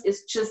ligaments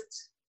is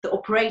just the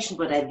operation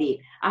what I did.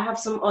 I have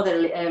some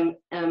other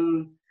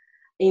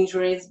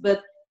injuries,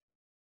 but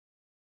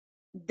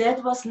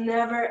that was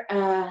never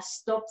a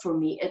stop for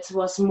me. It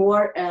was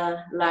more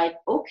like,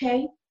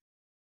 okay,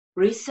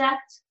 reset,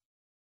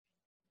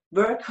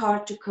 work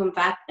hard to come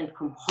back and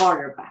come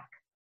harder back.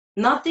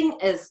 Nothing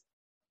is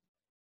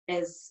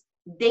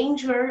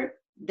danger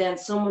than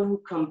someone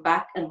who come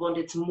back and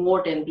wanted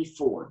more than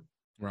before.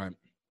 Right.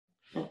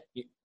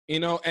 You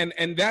know,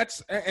 and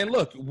that's, and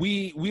look,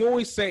 we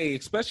always say,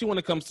 especially when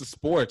it comes to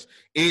sports,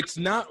 it's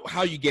not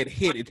how you get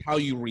hit, it's how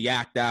you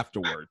react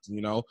afterwards. You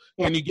know,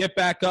 can you get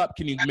back up?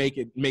 Can you make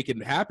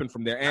it happen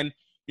from there? And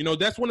you know,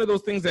 that's one of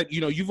those things that,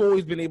 you know, you've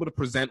always been able to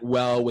present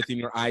well within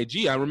your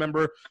IG. I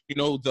remember, you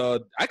know,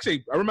 I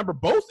remember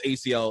both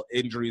ACL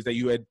injuries that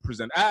you had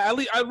presented. I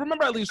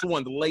remember at least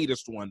one, the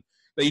latest one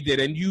that you did,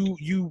 and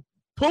you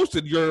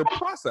posted your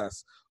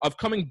process of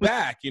coming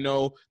back, you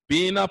know,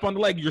 being up on the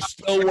leg. You're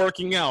still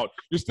working out.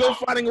 You're still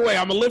finding a way.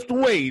 I'm going to lift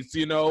weights,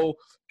 you know,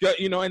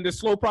 and the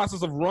slow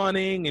process of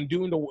running and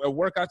doing the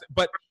workouts.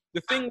 But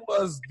the thing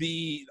was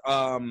the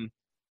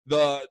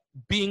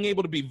being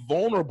able to be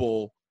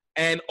vulnerable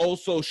and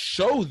also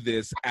show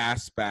this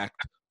aspect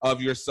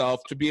of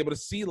yourself, to be able to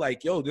see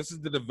like, yo, this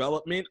is the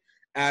development.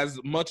 As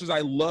much as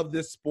I love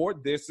this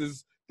sport, this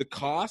is the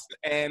cost,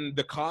 and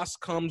the cost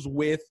comes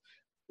with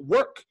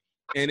work.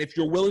 And if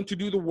you're willing to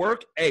do the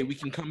work, hey, we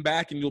can come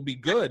back and you'll be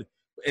good.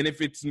 And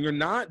if you're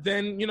not,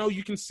 then, you know,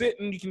 you can sit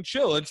and you can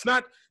chill. It's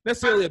not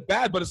necessarily a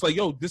bad, but it's like,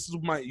 yo, this is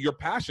your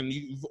passion.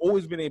 You've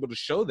always been able to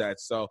show that.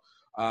 So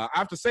I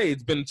have to say,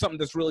 it's been something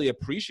that's really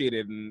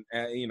appreciated. And,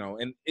 you know,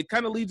 and it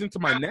kind of leads into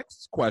my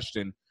next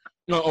question.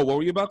 Oh, what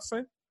were you about to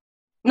say?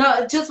 No,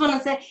 I just want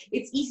to say,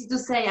 it's easy to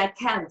say I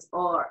can't,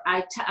 or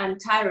I'm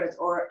tired,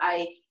 or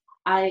I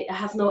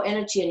have no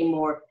energy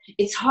anymore.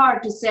 It's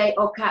hard to say,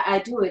 okay, I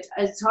do it.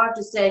 It's hard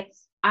to say,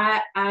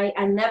 I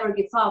never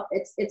give up.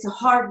 It's a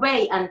hard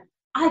way, and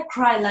I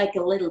cry like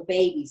a little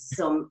baby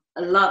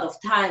a lot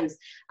of times,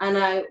 and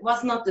I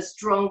was not the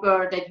strong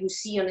girl that you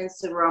see on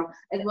Instagram.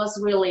 It was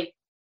really,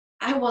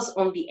 I was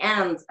on the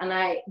end,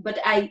 but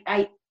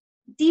I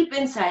deep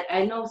inside,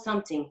 I know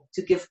something.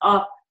 To give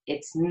up,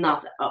 it's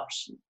not an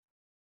option.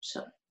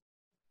 So.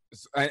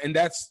 And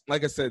that's,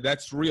 like I said,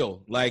 that's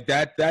real. Like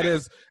that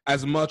is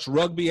as much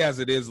rugby as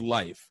it is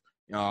life.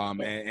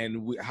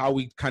 How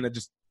we kind of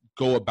just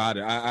go about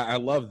it. I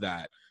love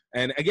that.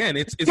 And again,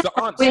 it's the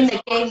honest. Win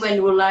the game when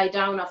you lie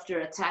down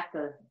after a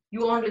tackle.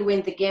 You only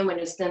win the game when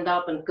you stand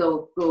up and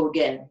go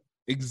again.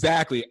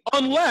 Exactly.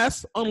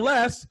 Unless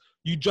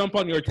you jump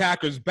on your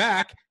attacker's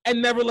back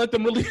and never let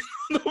them release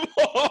the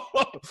ball.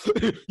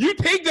 You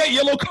take that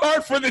yellow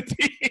card for the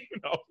team.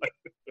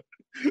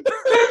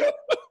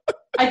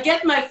 I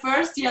get my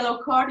first yellow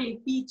card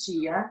in Fiji,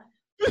 yeah?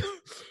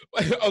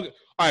 Okay. All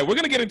right, we're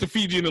going to get into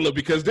Fiji in a little,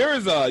 because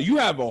there's a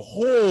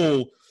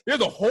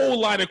whole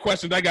line of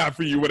questions I got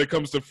for you when it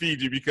comes to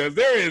Fiji, because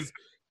there's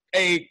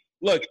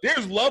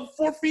love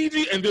for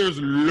Fiji and there's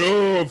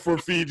love for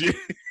Fiji.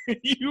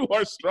 You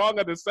are strong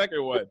on the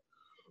second one.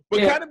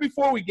 But kind of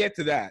before we get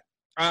to that,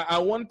 I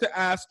wanted to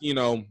ask, you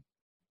know,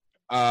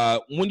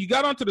 when you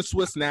got onto the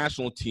Swiss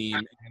national team,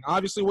 and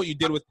obviously what you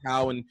did with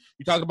Cal, and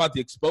you talked about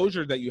the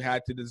exposure that you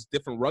had to these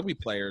different rugby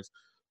players,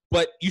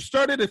 but you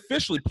started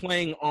officially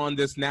playing on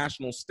this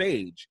national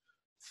stage.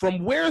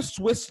 From where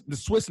the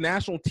Swiss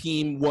national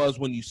team was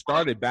when you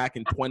started back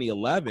in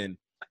 2011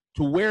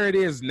 to where it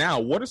is now,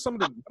 what is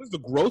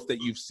the growth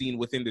that you've seen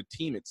within the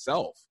team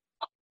itself?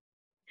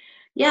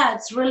 Yeah,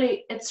 it's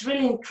really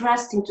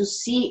interesting to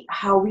see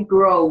how we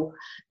grow.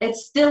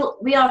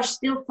 We are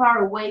still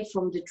far away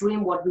from the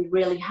dream what we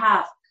really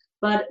have.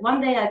 But one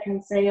day I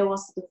can say I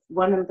was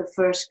one of the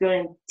first girl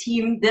in the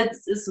team. That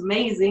is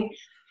amazing.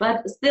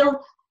 But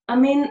still, I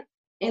mean,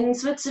 in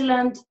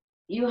Switzerland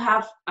you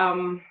have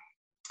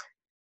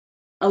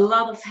a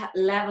lot of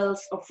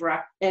levels of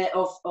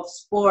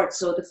sport.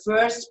 So the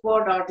first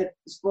sport are the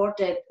sport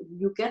that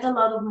you get a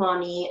lot of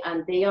money,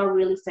 and they are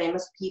really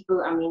famous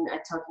people. I mean, I'm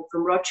talking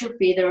from Roger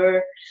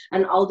Federer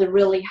and all the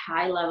really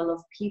high level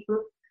of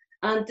people.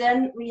 And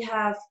then we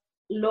have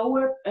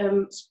lower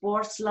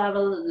sports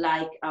level,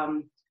 like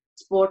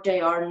sport they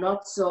are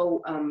not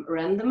so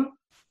random.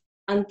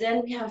 And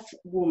then we have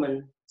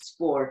women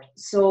sport.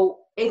 So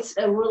it's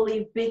a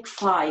really big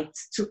fight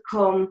to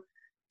come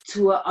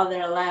to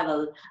another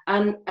level,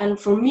 and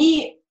for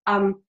me,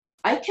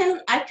 I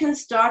can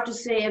start to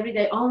say every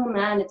day, oh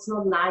man, it's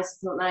not nice,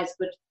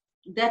 but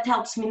that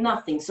helps me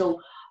nothing.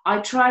 So I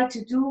try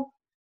to do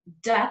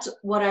that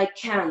what I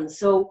can.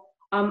 So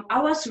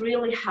I was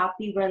really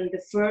happy when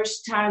the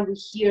first time we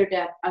hear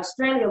that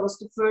Australia was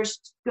the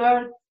first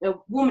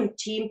woman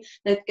team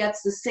that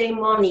gets the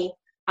same money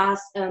as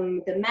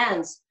the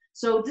men's.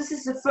 So this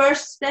is the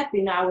first step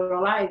in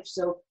our life.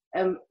 So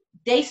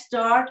they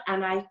start,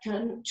 and I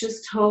can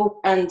just hope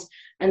and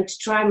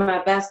try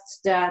my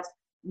best that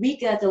we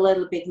get a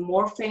little bit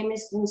more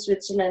famous in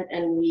Switzerland,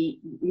 and we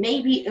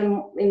maybe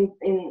in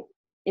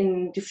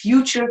the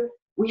future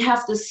we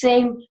have the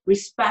same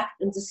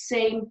respect and the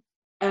same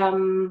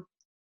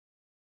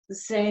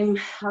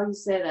how you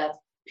say that,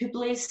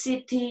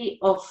 publicity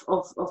of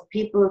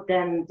people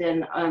than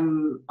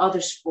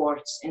other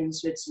sports in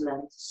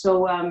Switzerland.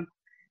 So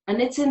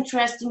and it's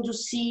interesting to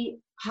see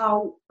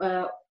how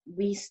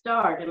we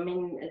start. I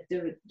mean,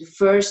 the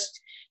first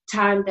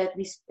time that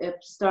we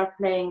start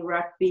playing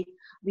rugby,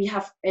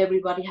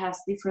 everybody has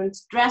different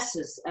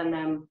dresses,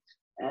 and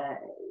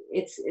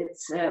it's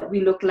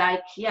we look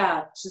like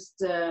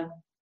just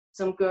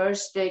some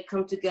girls, they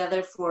come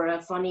together for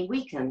a funny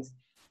weekend.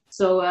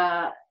 So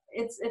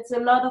it's a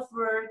lot of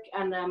work,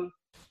 and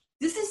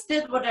this is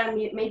what I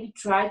maybe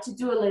try to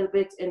do a little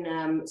bit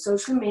in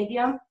social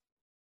media.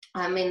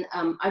 I mean,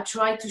 I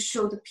try to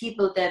show the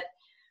people that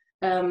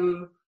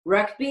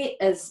rugby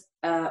is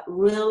a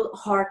real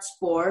hard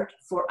sport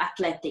for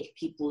athletic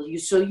people.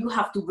 So you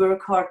have to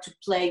work hard to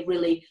play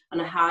really on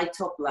a high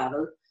top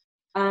level.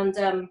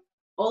 And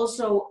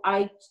also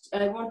I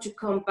want to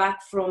come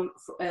back from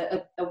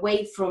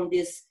away from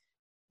this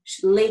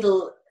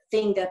little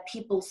thing that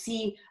people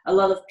see. A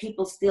lot of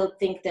people still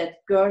think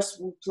that girls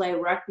who play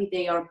rugby,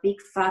 they are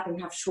big, fat, and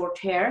have short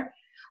hair.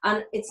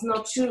 And it's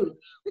not true.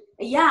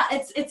 Yeah,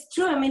 it's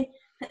true. I mean,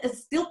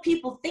 still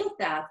people think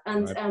that.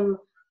 And right.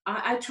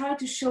 I try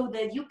to show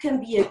that you can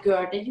be a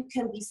girl, that you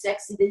can be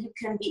sexy, that you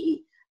can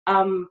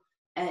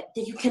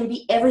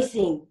be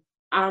everything,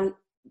 and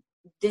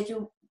that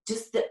you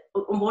just the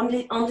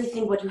only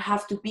thing what you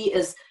have to be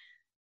is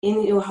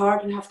in your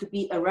heart. You have to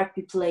be a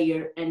rugby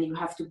player, and you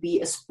have to be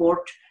a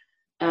sport.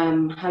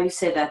 How you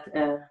say that?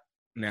 An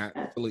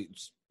athlete.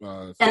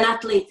 An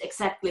athlete,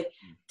 exactly.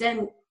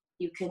 Then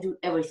you can do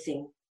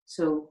everything.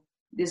 So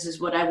this is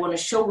what I want to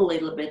show a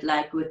little bit,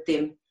 like with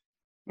them.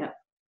 Yeah.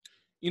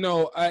 You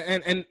know,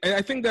 and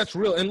I think that's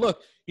real. And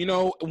look, you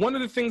know, one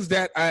of the things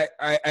that I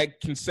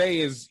can say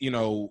is, you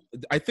know,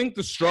 I think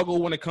the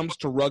struggle when it comes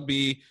to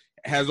rugby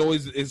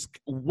is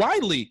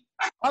widely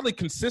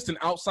consistent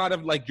outside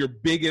of like your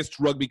biggest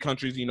rugby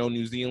countries, you know,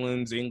 New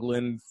Zealand,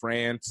 England,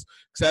 France,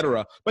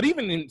 etc. But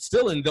even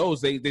still in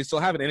those, they still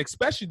have it. And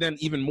especially then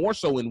even more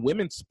so in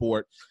women's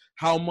sport,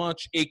 how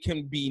much it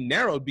can be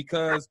narrowed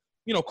because,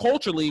 you know,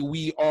 culturally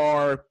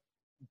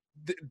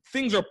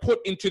things are put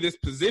into this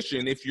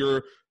position. If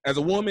you're, as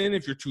a woman,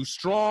 if you're too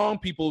strong,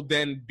 people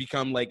then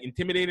become like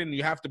intimidated, and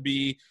you have to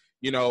be,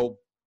 you know,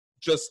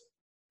 just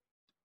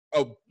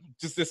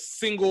this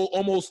single,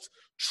 almost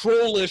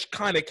trollish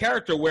kind of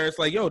character where it's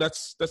like, yo,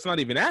 that's not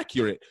even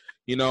accurate,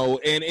 you know.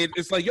 And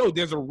it's like, yo,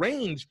 there's a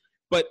range,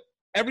 but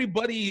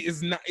everybody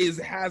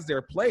has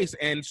their place.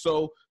 And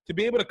so to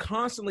be able to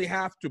constantly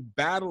have to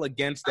battle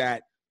against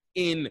that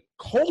in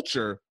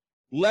culture,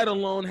 let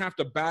alone have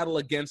to battle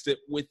against it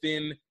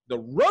within the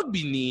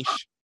rugby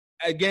niche,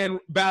 again,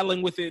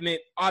 battling within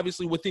it,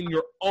 obviously within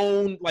your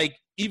own, like,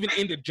 even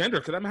intergender,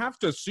 because I'm have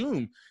to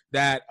assume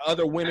that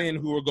other women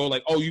who will go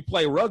like, oh, you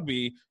play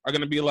rugby, are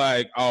going to be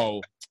like,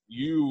 oh,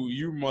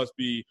 you must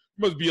be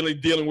like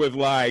dealing with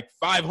like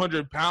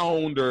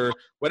 500-pound or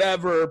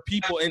whatever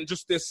people, and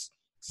just this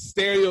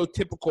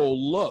stereotypical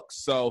look.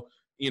 So,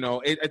 you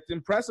know, it's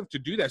impressive to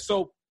do that.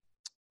 So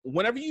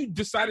whenever you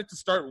decided to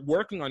start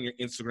working on your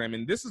Instagram,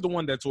 and this is the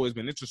one that's always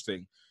been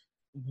interesting,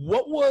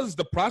 what was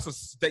the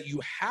process that you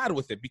had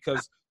with it?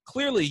 Because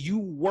clearly you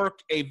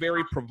worked a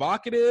very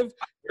provocative,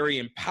 very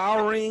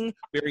empowering,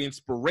 very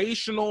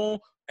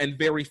inspirational, and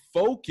very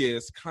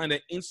focused kind of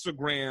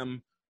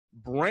Instagram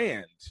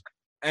brand.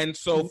 And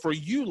so for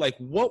you, like,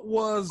 what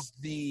was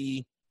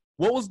the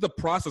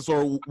process,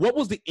 or what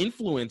was the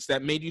influence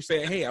that made you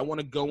say, hey, I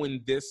want to go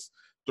in this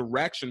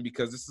direction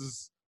because this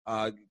is,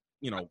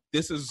 you know,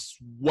 this is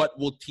what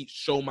will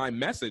show my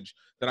message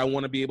that I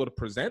want to be able to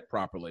present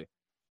properly.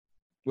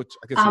 Which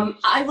I guess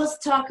I was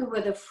talking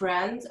with a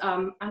friend.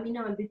 I mean,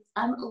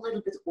 I'm a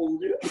little bit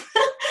older,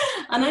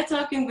 and I'm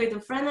talking with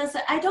a friend. And I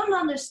said, I don't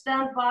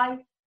understand why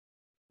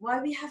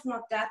we have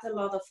not that a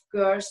lot of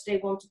girls they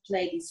want to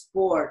play this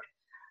sport.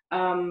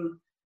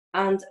 And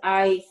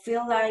I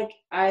feel like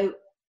I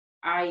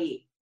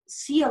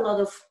see a lot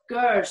of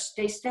girls.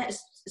 They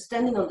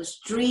standing on the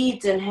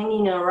street and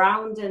hanging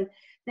around, and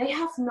they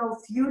have no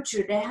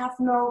future. They have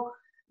no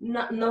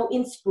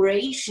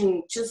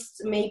inspiration.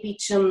 Just maybe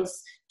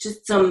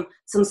just some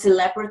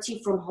celebrity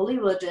from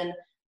Hollywood, and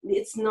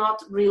it's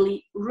not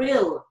really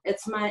real.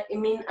 I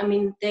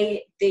mean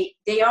they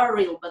are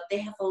real, but they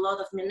have a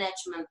lot of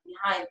management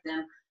behind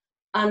them.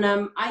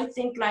 And I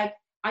think like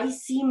I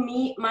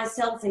see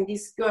myself in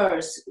these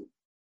girls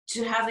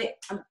to have it.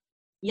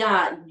 You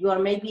are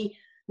maybe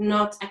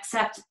not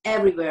accepted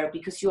everywhere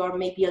because you are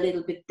maybe a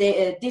little bit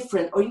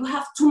different, or you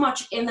have too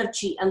much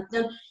energy, and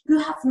then you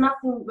have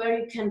nothing where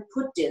you can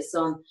put this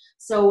on.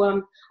 So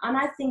and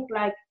I think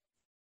like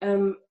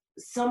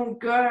some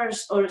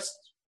girls or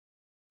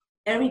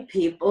every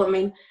people, I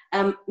mean,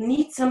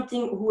 need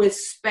something who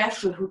is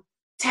special, who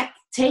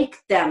take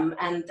them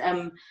and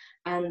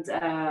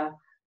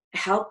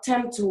help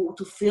them to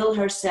feel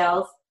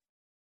herself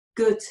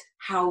good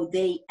how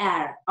they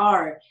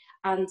are.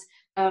 And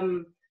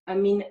I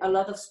mean, a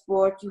lot of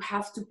sport, you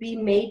have to be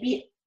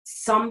maybe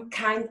some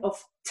kind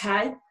of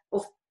type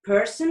of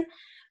person,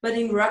 but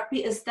in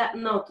rugby is that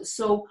not.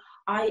 So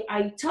I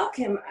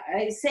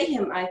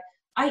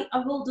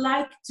would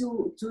like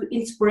to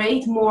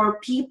inspire more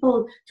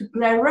people to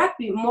play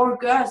rugby, more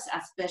girls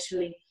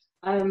especially,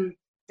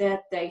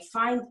 that they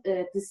find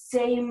the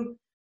same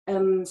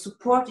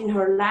support in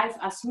her life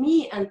as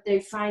me, and they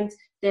find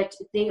that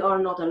they are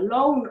not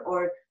alone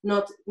or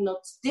not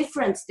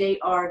different. They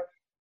are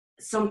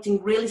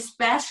something really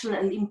special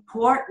and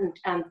important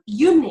and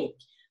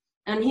unique.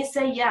 And he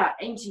said, yeah,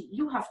 Angie,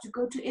 you have to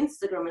go to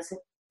Instagram. I said,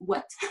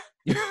 what?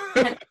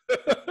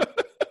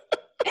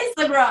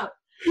 Instagram.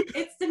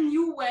 It's the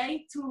new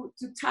way to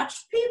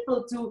touch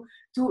people,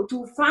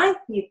 to find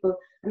people.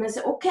 And I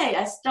said, okay,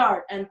 I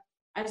start. And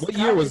what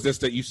year was this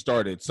that you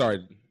started?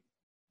 Sorry.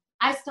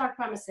 I start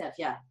by myself,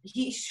 yeah.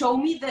 He showed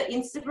me the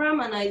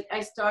Instagram, and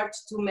I start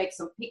to make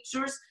some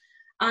pictures,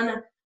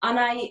 and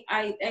I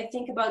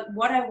think about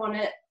what I want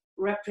to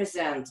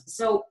represent.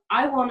 So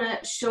I want to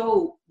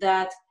show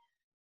that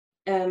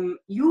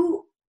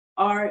you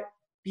are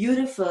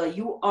beautiful,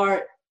 you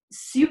are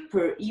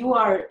super, you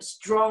are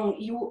strong,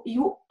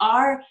 you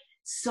are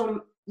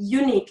some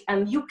unique,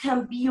 and you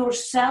can be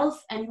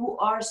yourself, and you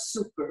are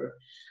super.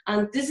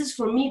 And this is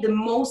for me the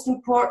most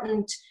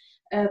important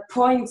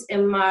points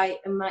in my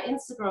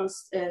Instagram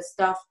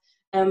stuff.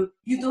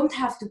 You don't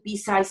have to be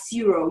size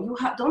 0. You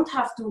don't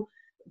have to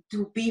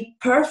be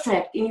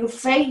perfect in your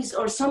face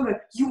or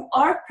somewhere. You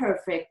are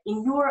perfect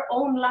in your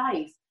own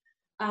life,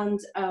 and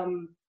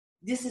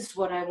this is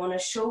what I want to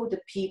show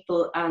the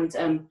people.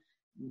 And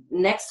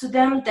next to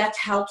them, that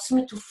helps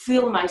me to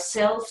feel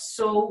myself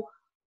so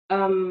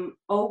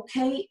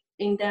okay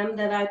in them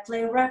that I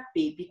play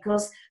rugby,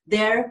 because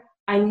there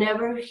I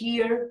never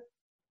hear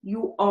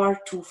you are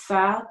too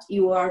fat,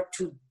 you are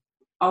too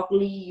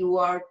ugly, you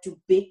are too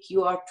big,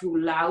 you are too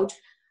loud.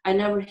 I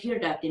never hear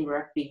that in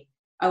rugby.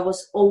 I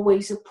was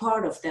always a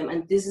part of them,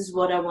 and this is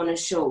what I want to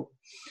show.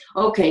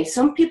 Okay,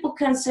 some people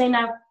can say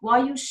now, why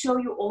you show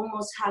you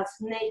almost half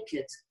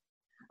naked?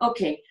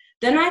 Okay,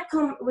 then I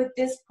come with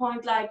this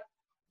point, like,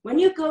 when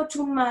you go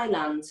to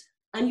Milan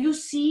and you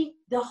see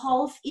the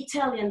half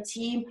Italian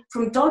team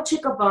from Dolce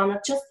 & Gabbana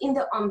just in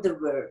the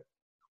underwear,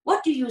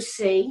 what do you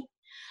say?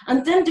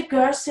 And then the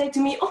girls say to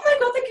me, oh my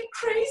God, they get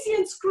crazy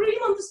and scream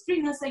on the street.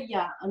 And I say,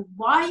 yeah, and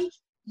why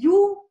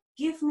you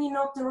give me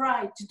not the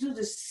right to do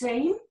the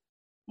same?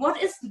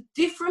 What is the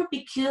difference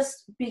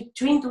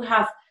between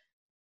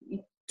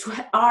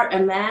to are a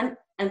man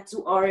and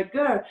to are a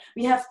girl?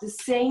 We have the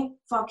same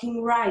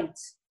fucking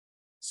rights.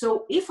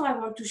 So if I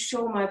want to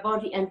show my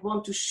body and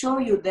want to show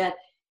you that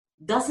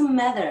doesn't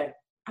matter,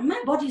 and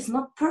my body is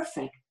not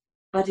perfect,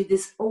 but it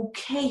is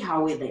okay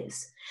how it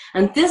is.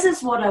 And this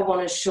is what I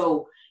want to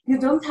show. You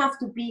don't have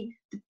to be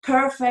the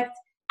perfect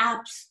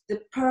abs,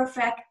 the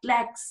perfect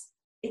legs.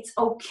 It's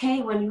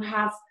okay when you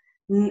have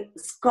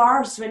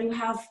scars, when you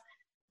have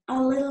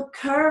a little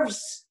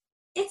curves.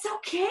 It's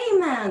okay,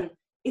 man.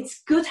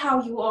 It's good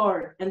how you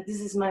are. And this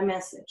is my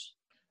message.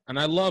 And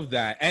I love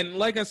that. And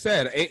like I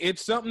said,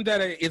 it's something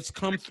that it's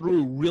come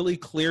through really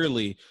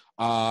clearly.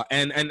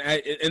 And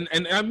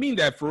I mean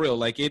that for real.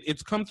 Like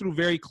it's come through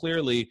very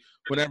clearly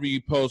whenever you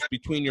post,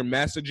 between your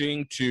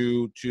messaging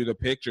to the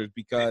pictures,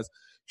 because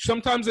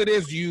sometimes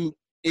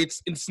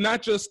it's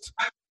not just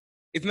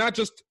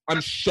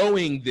I'm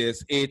showing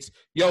this. It's,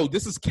 yo,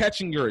 this is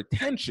catching your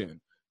attention.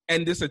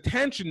 And this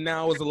attention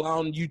now is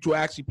allowing you to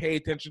actually pay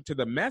attention to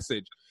the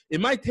message. It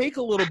might take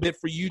a little bit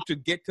for you to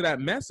get to that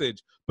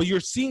message, but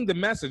you're seeing the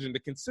message, and the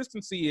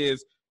consistency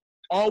is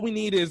all we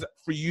need is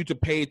for you to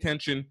pay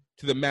attention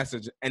to the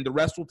message, and the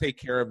rest will take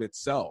care of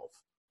itself.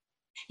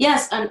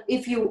 Yes, and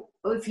if you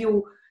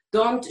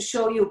don't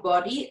show your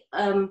body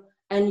and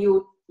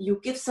you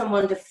give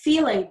someone the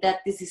feeling that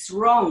this is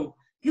wrong,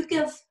 you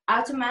give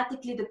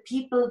automatically the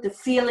people the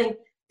feeling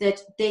that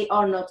they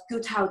are not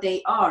good how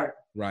they are.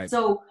 Right.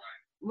 So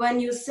when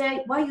you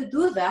say, why you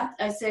do that?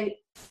 I say,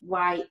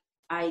 why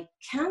I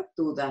can't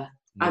do that.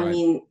 Right. I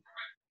mean,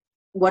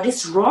 what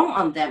is wrong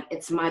on them?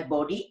 It's my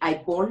body.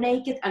 I born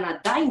naked and I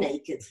die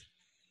naked.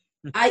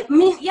 I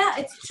mean, yeah,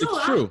 it's true.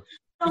 It's true.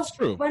 So it's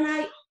true.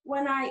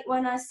 When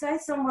I say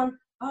someone,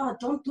 oh,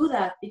 don't do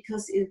that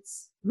because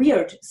it's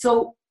weird.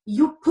 So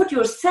you put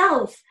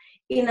yourself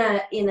in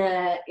a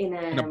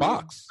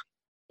box.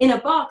 In a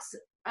box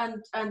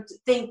and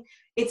think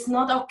it's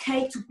not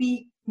okay to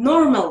be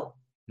normal.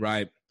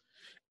 Right.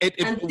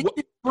 And this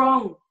is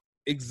wrong.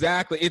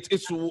 Exactly.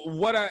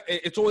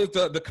 It's always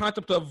the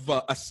concept of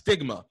a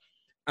stigma.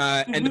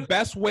 And the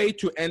best way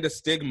to end a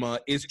stigma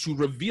is to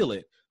reveal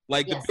it.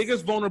 Like the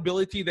biggest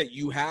vulnerability that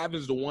you have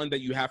is the one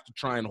that you have to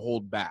try and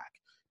hold back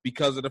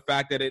because of the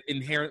fact that it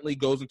inherently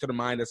goes into the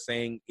mind as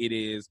saying it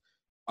is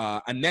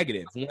a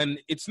negative when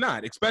it's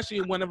not, especially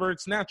whenever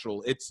it's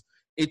natural.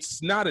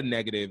 It's not a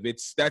negative.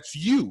 That's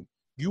you.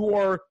 You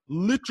are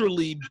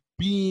literally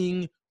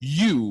being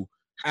you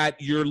at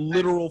your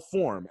literal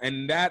form.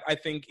 And that, I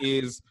think,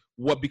 is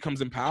what becomes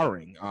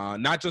empowering,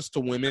 not just to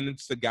women,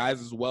 it's to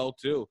guys as well,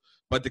 too.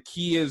 But the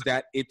key is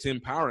that it's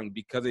empowering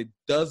because it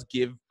does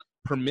give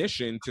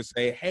permission to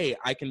say, hey,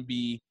 I can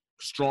be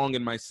strong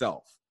in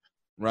myself,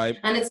 right?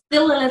 And it's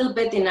still a little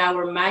bit in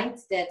our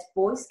minds that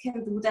boys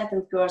can do that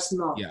and girls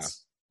not. Yeah.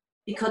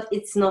 Because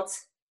it's not,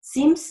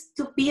 seems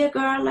to be a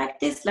girl like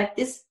this,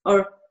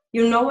 or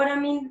you know what I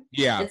mean?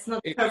 Yeah. It's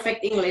not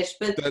perfect English,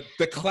 but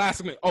the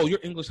classic. Oh, your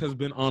English has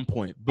been on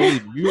point.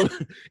 Believe me,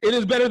 it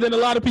is better than a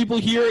lot of people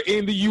here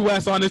in the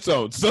U.S. on its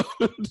own. So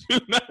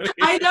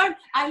I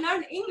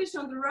learned English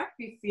on the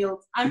rugby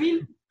field. I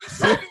mean,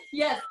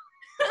 yes.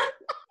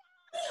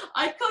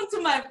 I come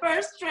to my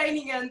first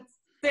training and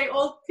they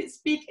all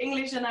speak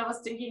English, and I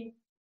was thinking,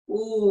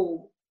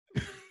 oh,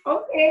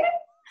 okay.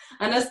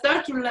 And I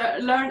start to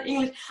learn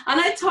English, and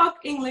I talk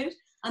English.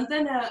 And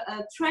then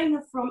a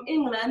trainer from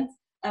England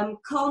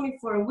called me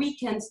for a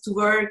weekend to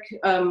work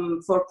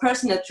for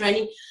personal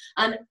training,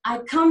 and I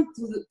come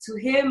to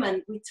him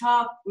and we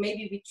talk.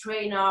 Maybe we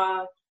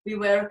we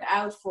work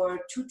out for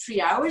 2-3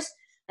 hours,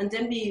 and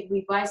then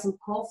we buy some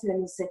coffee.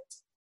 And he said,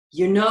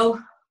 "You know,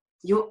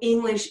 your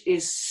English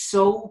is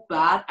so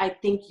bad. I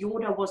think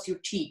Yoda was your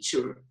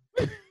teacher."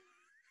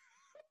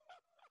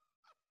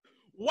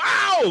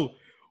 Wow!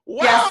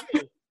 Yes.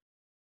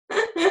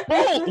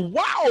 Oh,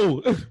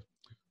 wow!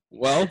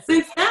 Well,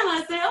 since then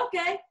I say,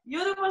 okay,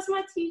 Yoda was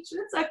my teacher.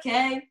 It's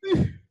okay.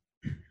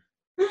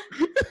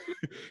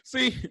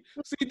 see,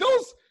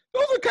 those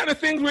are kind of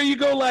things where you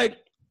go like,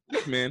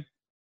 look, man,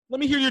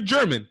 let me hear your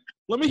German.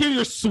 Let me hear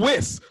your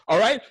Swiss. All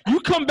right, you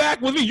come back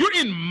with me. You're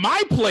in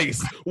my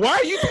place. Why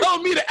are you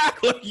telling me to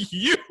act like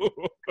you?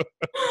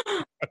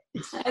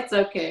 That's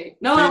okay.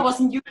 No, I was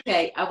in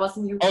UK.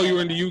 Oh, you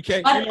were in the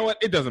UK. But you know what?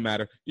 It doesn't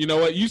matter. You know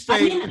what? You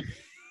say.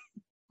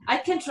 I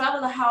can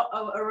travel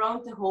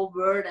around the whole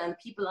world and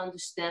people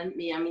understand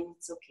me. I mean,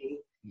 it's okay.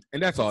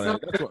 And that's all. That's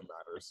what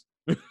matters.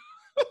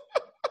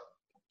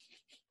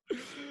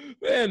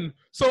 And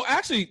so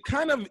actually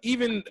kind of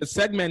even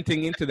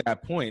segmenting into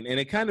that point, and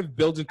it kind of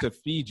builds into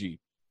Fiji.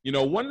 You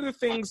know, one of the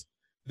things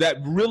that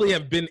really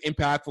have been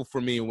impactful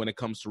for me when it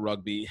comes to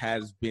rugby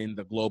has been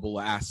the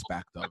global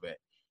aspect of it.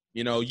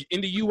 You know,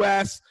 in the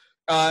U.S.,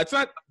 it's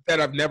not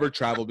that I've never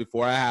traveled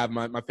before. I have.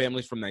 My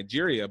family's from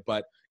Nigeria,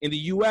 but in the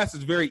U.S.,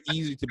 it's very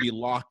easy to be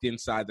locked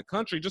inside the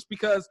country just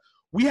because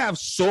we have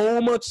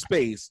so much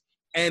space,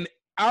 and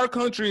our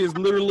country is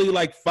literally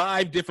like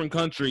 5 different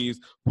countries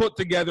put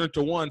together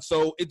into one.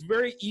 So it's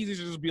very easy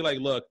to just be like,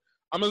 look,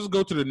 I'm going to just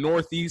go to the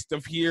northeast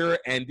of here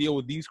and deal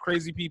with these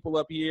crazy people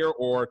up here,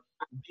 or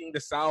being the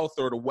south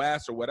or the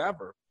west or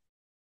whatever.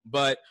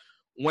 But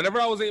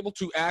whenever I was able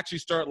to actually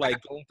start like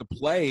going to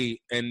play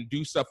and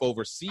do stuff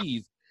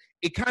overseas,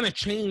 it kind of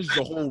changed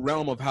the whole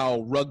realm of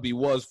how rugby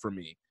was for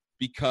me,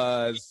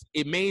 because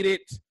it made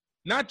it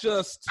not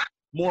just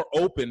more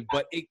open,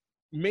 but it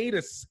made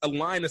a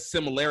line of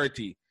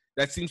similarity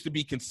that seems to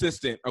be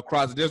consistent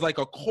across. There's like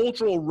a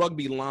cultural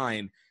rugby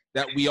line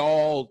that we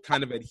all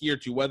kind of adhere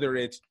to, whether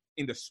it's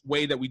in the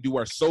way that we do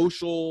our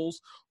socials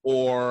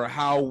or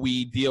how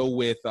we deal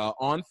with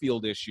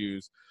on-field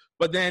issues.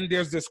 But then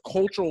there's this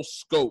cultural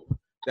scope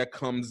that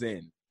comes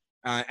in,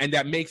 and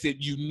that makes it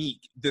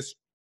unique. This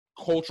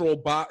cultural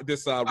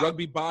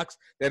rugby box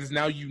that is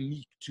now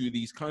unique to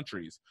these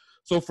countries.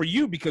 So for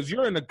you, because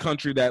you're in a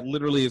country that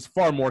literally is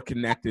far more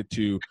connected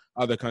to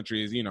other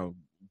countries, you know,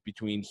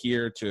 between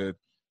here to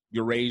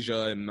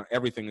Eurasia and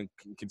everything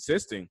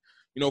consisting,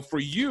 you know, for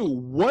you,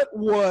 what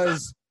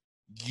was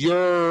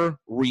your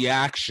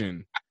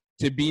reaction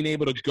to being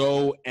able to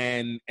go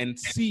and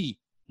see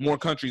more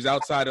countries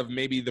outside of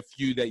maybe the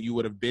few that you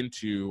would have been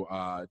to,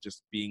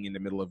 just being in the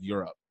middle of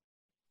Europe?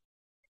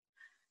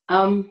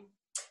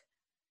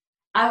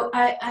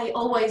 I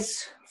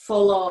always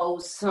follow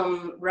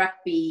some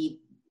rugby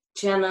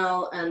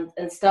channel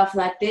and stuff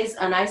like this,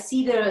 and I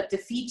see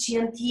the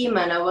Fijian team,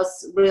 and I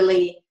was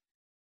really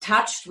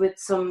touched with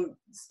some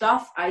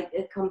stuff. I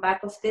come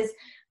back of this,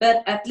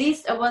 but at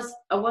least I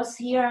was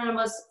here and I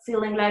was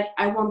feeling like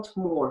I want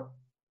more.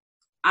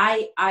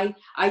 I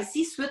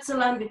see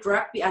Switzerland with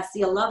rugby. I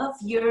see a lot of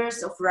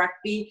years of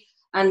rugby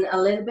and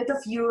a little bit of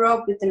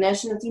Europe with the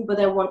national team, but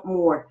I want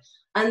more,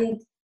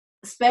 and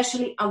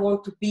especially I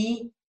want to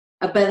be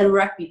a better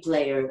rugby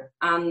player,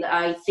 and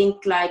I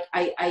think like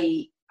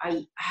I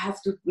have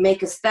to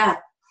make a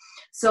step.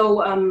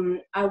 So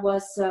I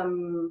was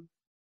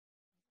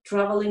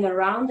traveling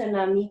around, and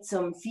I meet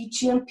some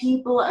Fijian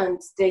people,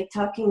 and they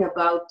talking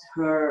about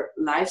her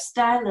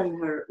lifestyle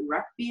and her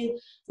rugby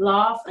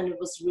love, and it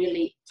was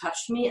really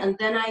touched me. And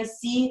then I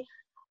see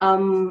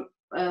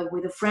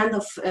with a friend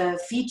of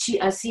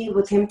Fiji. I see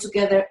with him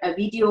together a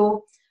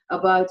video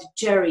about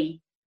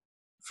Jerry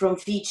from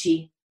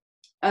Fiji.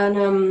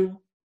 And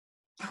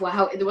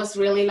wow, it was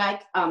really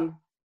like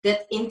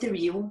that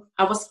interview.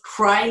 I was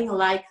crying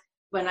like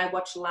when I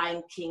watched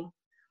Lion King.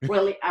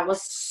 Really, I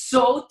was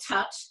so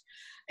touched.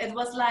 It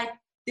was like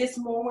this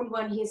moment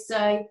when he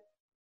said,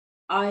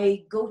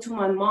 I go to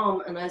my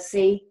mom and I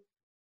say,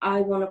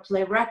 I want to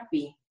play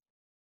rugby.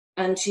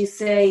 And she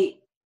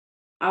say,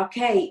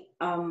 okay,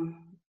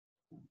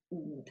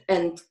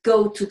 and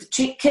go to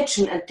the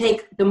kitchen and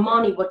take the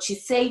money, what she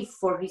saved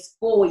for his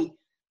boy,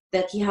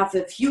 that he have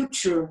a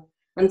future,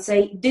 and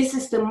say, this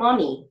is the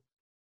money.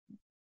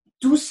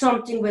 Do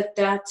something with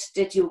that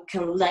you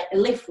can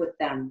live with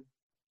them.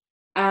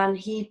 And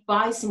he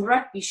buys some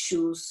rugby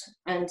shoes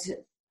and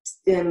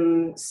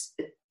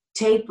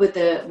tape with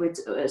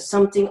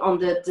something on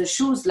the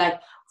shoes, like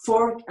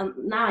fork and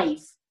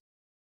knife,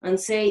 and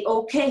say,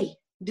 okay,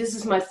 this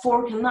is my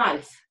fork and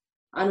knife,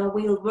 and I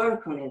will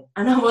work on it.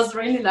 And I was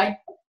really like,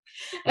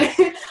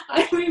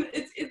 I mean,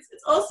 it's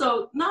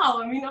also now,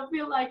 I mean, I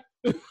feel like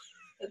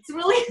it's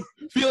really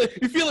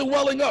you feel it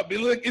welling up.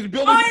 It's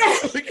building.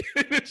 Oh,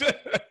 yeah.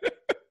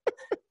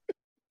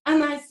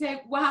 And I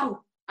said,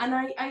 wow. And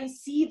I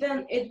see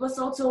then it was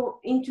also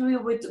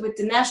interview with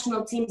the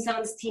national team,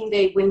 sevens team,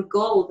 they win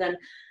gold. And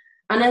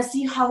I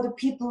see how the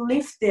people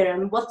live there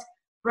and what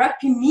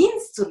rugby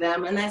means to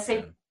them. And I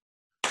say,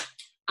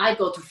 I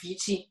go to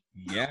Fiji.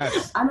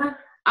 Yes. And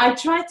I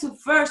tried to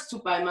first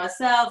by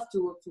myself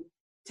to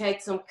take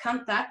some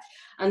contact.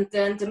 And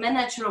then the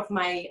manager of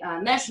my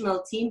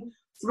national team,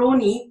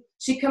 Froni,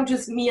 she come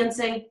to me and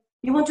say,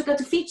 you want to go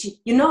to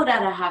Fiji? You know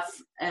that I have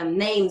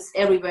names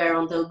everywhere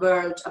on the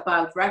world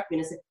about rugby.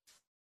 And I said,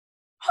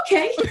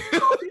 okay.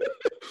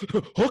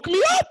 Hook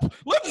me up.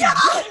 Let's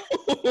go.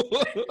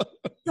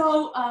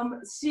 So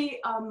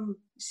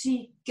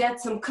she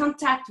gets some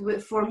contact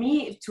for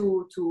me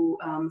to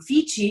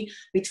Fiji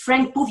with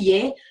Frank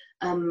Bouvier.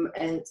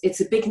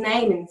 It's a big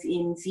name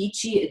in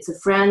Fiji. It's a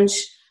French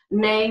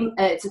name.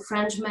 It's a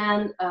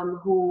Frenchman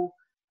who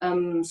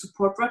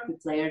support rugby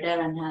player there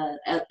and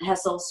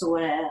has also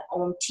a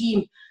own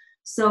team.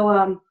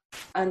 So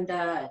and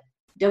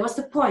there was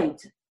the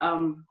point.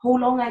 How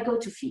long I go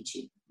to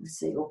Fiji? I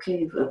say,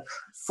 okay,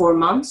 4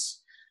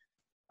 months.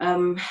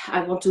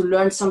 I want to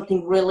learn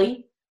something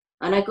really.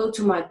 And I go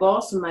to my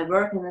boss and my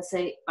work and I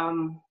say,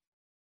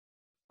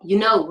 you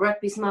know,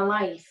 rugby is my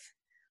life.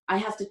 I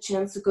have the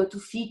chance to go to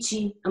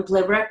Fiji and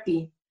play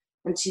rugby.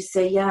 And she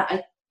say, yeah,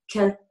 I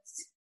can't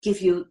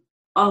give you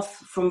off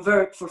from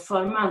work for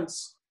 4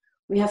 months.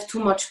 We have too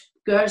much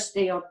girls,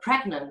 they are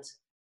pregnant.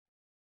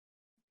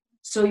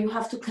 So you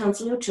have to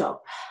cancel your job.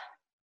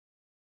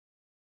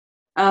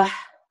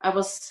 It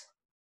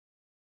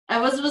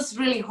was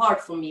really hard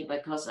for me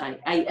because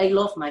I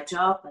love my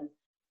job.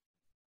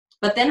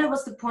 But then it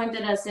was the point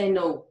that I say,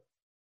 no,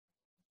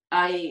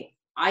 I'm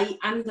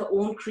the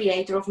own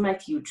creator of my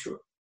future.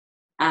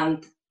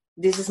 And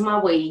this is my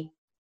way.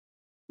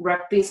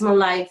 Rugby is my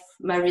life,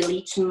 my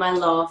religion, my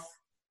love,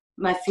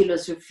 my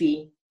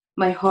philosophy,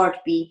 my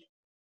heartbeat.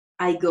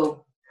 I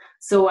go.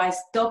 So I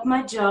stop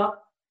my job,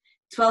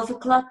 12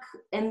 o'clock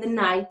in the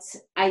night.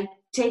 I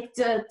take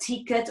the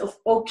ticket of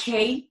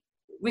okay,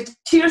 with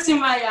tears in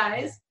my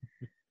eyes.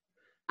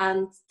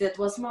 And that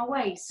was my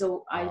way.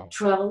 So I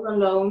traveled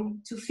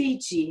alone to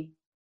Fiji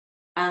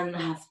and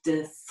have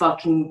the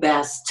fucking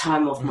best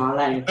time of my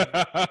life.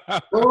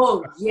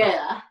 Oh,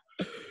 yeah.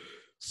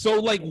 So,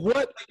 like,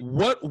 what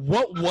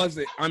was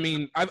it? I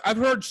mean, I've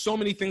heard so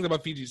many things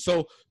about Fiji.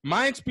 So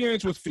my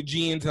experience with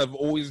Fijians have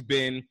always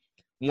been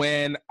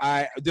when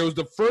there was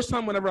the first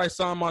time whenever I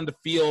saw them on the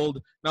field,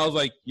 and I was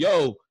like,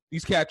 yo,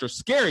 these cats are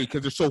scary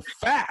because they're so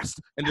fast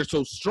and they're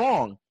so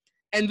strong.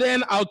 And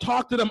then I'll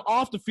talk to them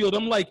off the field.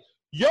 I'm like,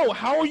 yo,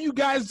 how are you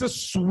guys the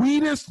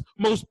sweetest,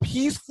 most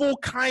peaceful,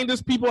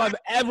 kindest people I've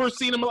ever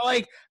seen? I'm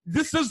like,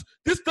 this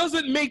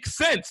doesn't make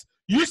sense.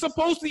 You're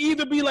supposed to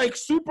either be like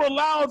super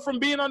loud from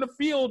being on the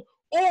field,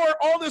 or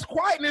all this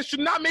quietness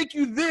should not make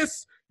you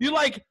this. You're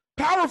like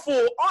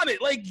powerful on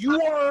it. Like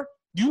you are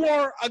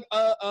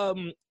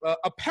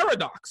a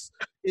paradox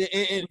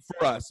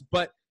for us.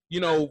 But you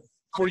know,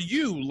 for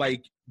you,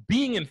 like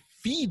being in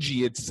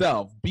Fiji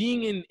itself,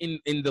 being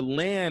in the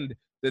land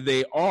that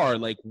they are,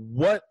 like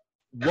what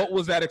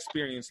was that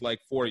experience like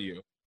for you?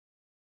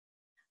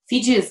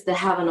 Fiji is the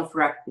heaven of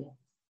rugby.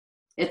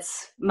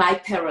 It's my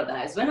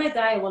paradise. When I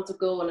die, I want to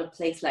go on a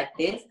place like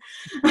this.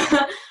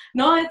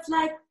 No, it's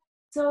like,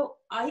 so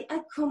I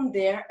come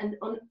there and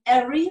on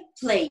every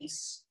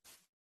place,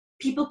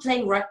 people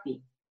playing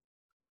rugby.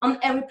 On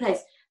every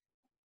place.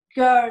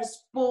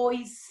 Girls,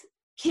 boys,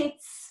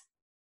 kids,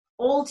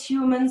 old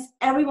humans,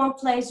 everyone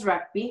plays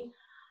rugby.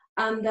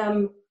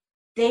 And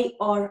they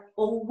are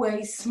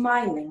always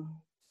smiling.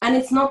 And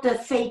it's not a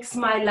fake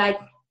smile like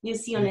you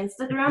see on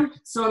Instagram.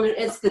 So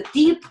it's the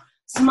deep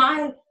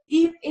smile,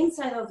 deep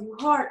inside of your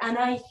heart.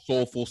 And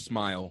soulful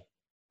smile.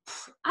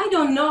 I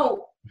don't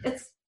know.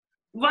 It's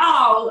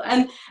wow.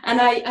 And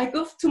I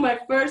go to my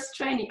first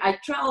training. I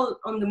travel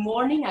on the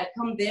morning, I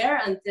come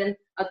there, and then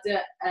at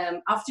the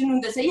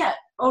afternoon they say, yeah,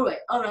 all right,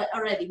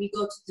 already, we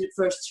go to the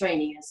first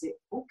training. I say,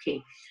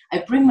 okay.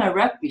 I bring my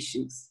rugby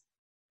shoes.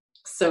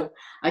 So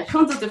I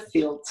come to the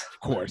field. Of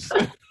course.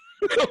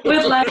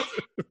 With like,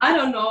 I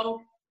don't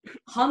know,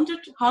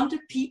 100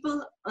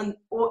 people,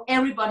 or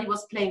everybody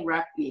was playing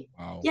rugby.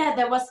 Wow. Yeah,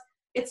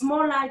 it's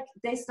more like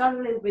they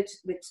started a little bit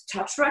with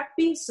touch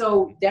rugby.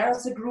 So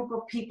there's a group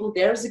of people,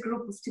 there's a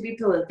group of 2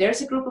 people, and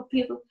there's a group of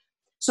people.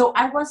 So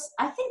I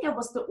think I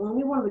was the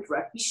only one with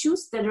rugby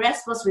shoes. The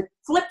rest was with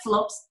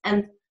flip-flops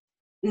and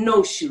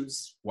no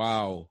shoes.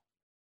 Wow.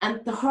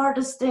 And the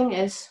hardest thing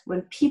is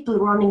when people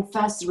running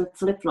faster with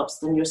flip-flops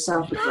than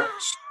yourself with rugby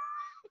shoes.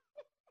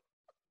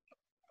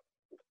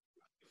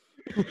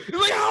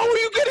 Like, how are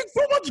you getting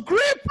so much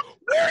grip?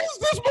 Where is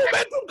this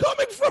momentum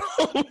coming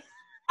from?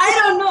 I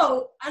don't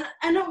know.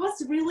 And I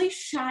was really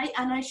shy,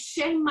 and I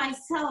shame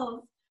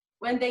myself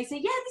when they say,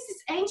 yeah, this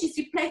is Angie,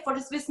 she played for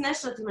the Swiss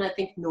national team. And I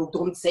think, no,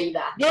 don't say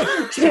that.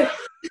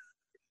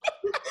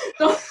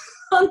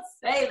 don't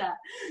say that.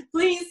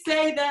 Please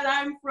say that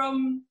I'm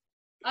from,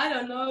 I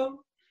don't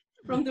know,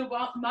 from the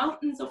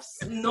mountains of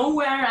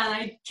nowhere, and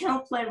I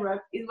can't play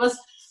rugby. It was,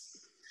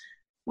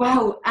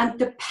 wow. And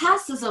the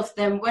passes of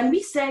them, when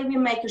we say we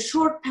make a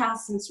short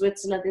pass in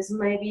Switzerland, is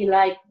maybe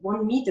like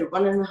 1 meter,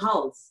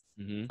 1.5.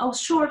 Mm-hmm. Our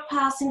short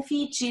pass in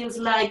Fiji is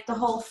like the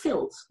whole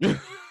field.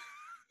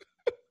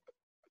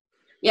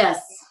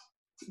 Yes,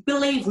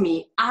 believe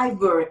me, I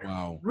work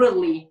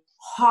really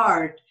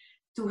hard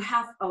to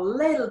have a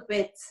little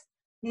bit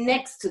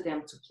next to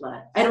them to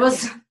play. It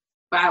was,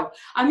 wow.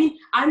 I mean,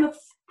 I'm a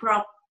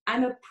prop,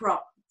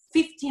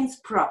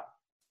 15th prop.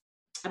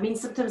 I mean,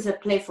 sometimes I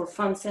play for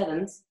fun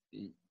sevens,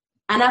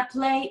 and I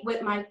play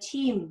with my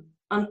team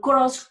on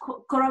Coral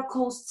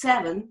Coast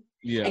 7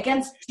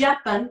 against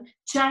Japan,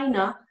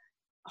 China,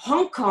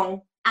 Hong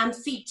Kong, and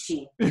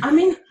Fiji. I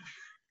mean,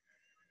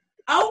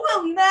 I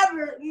will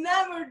never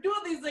do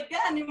this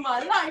again in my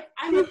life.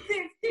 I'm a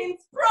 15th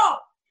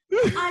prop.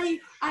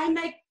 I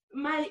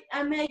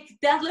make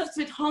deadlifts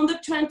with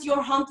 120 or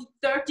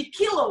 130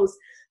 kilos,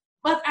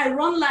 but I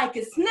run like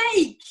a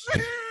snake.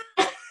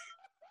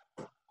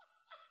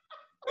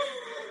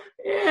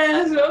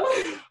 Yeah, so.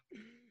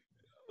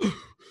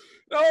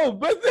 No,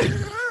 but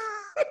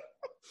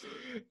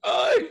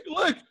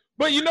look,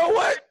 but you know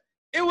what?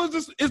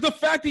 It's the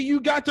fact that you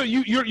got to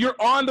you're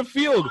on the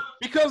field,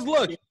 because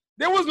look,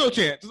 there was no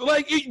chance.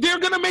 Like, they're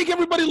gonna make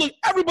everybody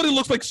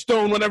looks like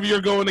stone whenever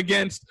you're going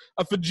against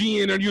a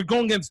Fijian or you're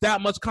going against that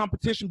much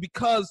competition,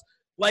 because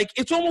like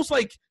it's almost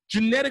like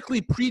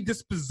genetically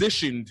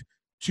predispositioned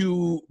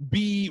to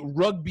be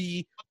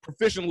rugby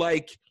proficient.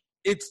 Like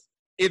it's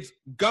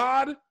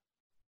God,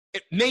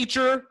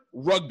 nature,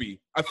 rugby.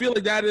 I feel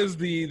like that is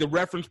the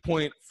reference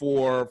point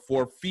for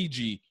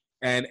Fiji,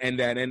 and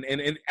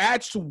it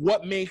adds to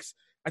what makes,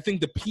 I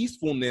think, the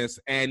peacefulness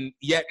and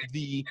yet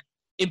the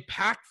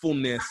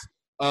impactfulness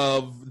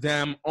of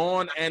them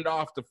on and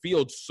off the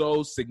field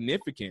so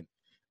significant.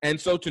 And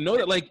so to know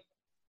that, like,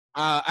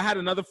 I had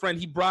another friend,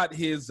 he brought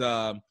his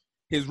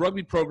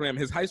rugby program,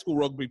 his high school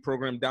rugby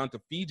program, down to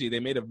Fiji. They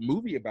made a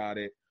movie about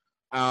it,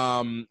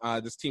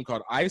 this team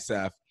called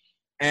ISAF,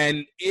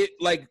 and it,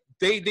 like,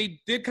 they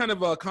did kind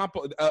of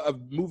a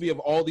movie of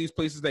all these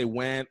places they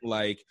went,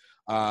 like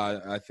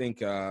I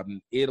think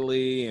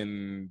Italy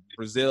and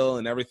Brazil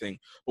and everything.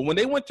 But when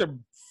they went to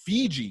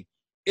Fiji,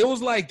 it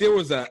was like there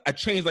was a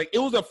change. Like, it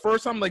was the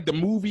first time, like, the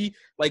movie,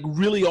 like,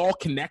 really all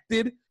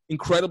connected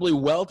incredibly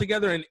well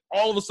together, and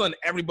all of a sudden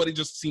everybody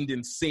just seemed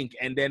in sync.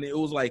 And then it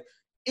was like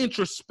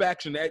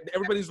introspection.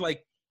 Everybody's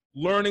like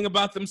learning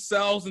about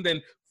themselves, and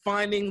then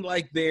finding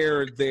like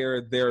their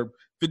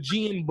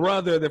Fijian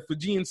brother, their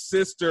Fijian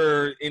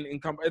sister in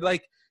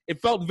like,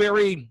 it felt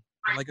very,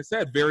 like I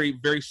said, very,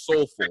 very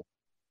soulful,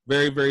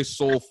 very, very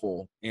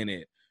soulful in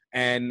it.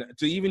 And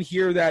to even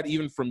hear that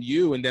even from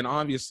you, and then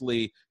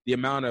obviously the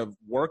amount of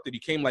work that you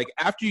came, like,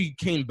 after you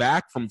came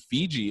back from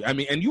Fiji, I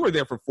mean, and you were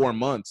there for 4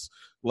 months,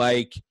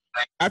 like,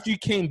 after you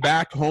came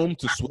back home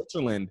to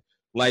Switzerland,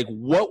 like,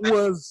 what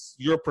was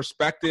your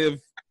perspective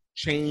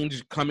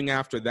change coming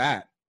after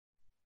that?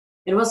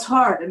 It was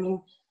hard. I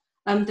mean,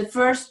 the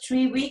first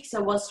 3 weeks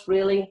I was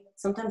really,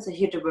 sometimes I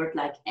hear the word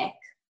like egg,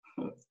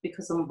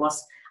 because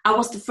I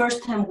was the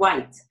first time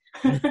white.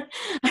 I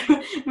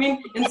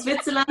mean, in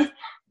Switzerland,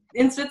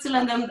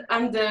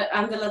 I'm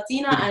the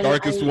Latina. The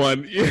darkest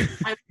one.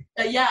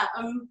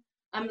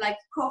 I'm like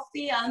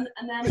coffee, and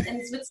then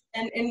in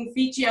Switzerland, in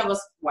Fiji, I was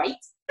white.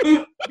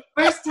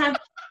 First time,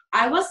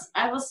 I was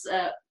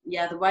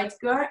the white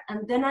girl,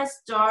 and then I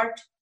start.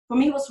 For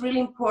me, it was really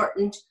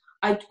important.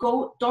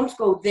 Don't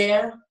go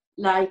there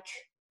like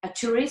a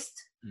tourist.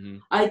 Mm-hmm.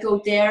 I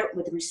go there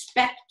with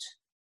respect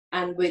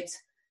and with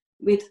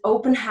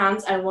open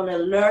hands. I want to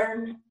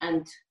learn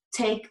and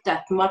take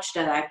that much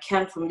that I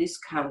can from this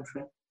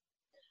country.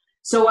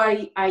 So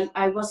I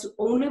was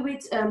only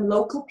with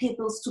local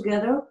peoples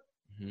together,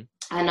 mm-hmm.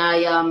 and I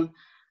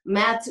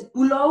met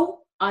Bulo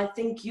I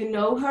think you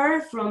know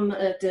her from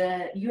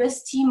the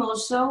US team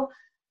also.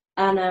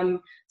 And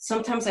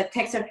sometimes I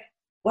text her,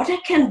 what I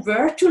can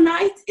wear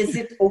tonight? Is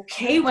it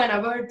okay when I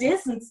wear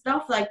this and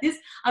stuff like this?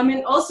 I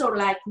mean, also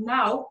like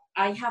now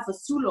I have a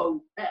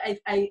sulo.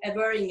 I'm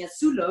wearing a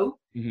sulo.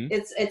 Mm-hmm.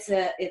 It's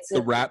a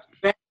wrap.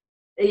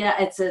 Yeah,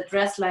 it's a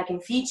dress like in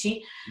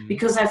Fiji,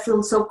 because I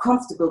feel so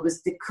comfortable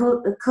with the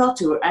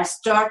culture. I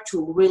start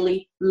to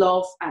really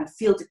love and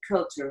feel the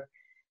culture.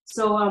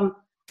 So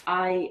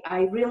I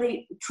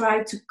really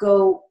try to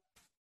go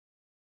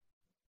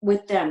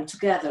with them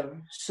together.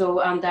 So,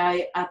 and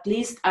I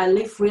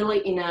live really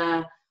in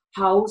a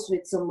house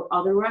with some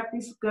other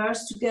rugby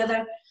girls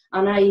together.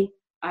 And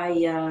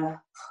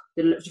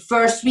the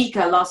first week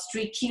I lost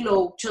 3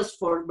 kilos just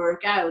for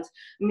workout.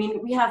 I mean,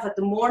 we have at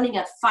the morning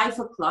at 5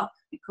 o'clock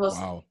because,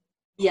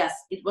 yes,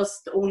 it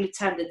was the only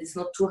time that it's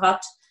not too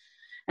hot.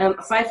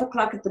 5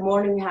 o'clock in the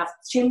morning we have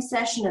gym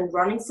session and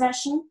running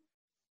session.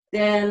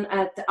 Then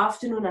at the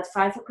afternoon at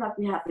 5 o'clock,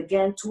 we have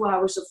again 2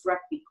 hours of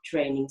rugby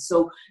training.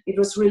 So it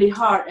was really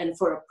hard. And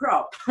for a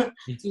prop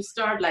to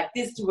start like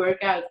this to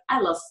work out,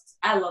 I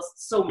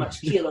lost so much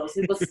kilos.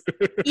 It was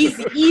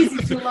easy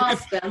to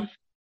lose them.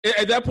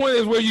 At that point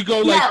is where you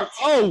go like,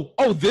 oh,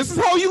 this is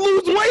how you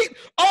lose weight.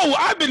 Oh,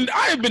 I've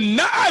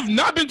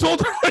not been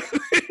told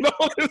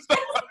all this stuff.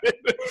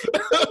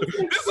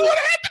 This is what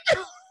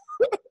happened.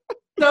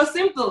 So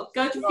simple.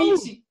 Go to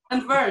Fiji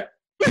and work.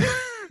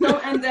 So,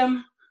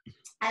 and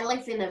I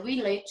live in a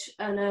village,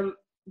 and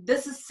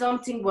this is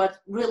something what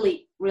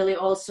really, really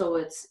also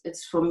it's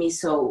for me.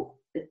 So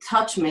it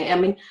touched me. I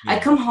mean, I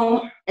come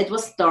home. It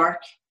was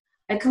dark.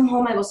 I come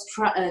home. I was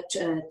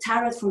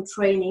tired from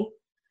training,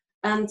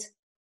 and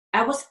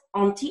I was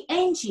Auntie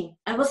Angie.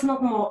 I was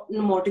not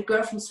no more the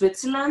girl from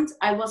Switzerland.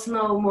 I was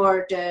no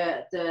more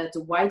the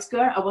white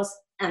girl. I was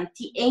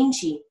Auntie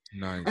Angie.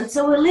 Nice. And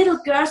so a little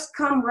girls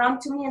come run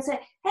to me and say,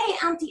 "Hey,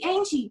 Auntie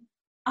Angie,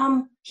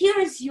 here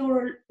is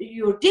your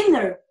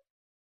dinner."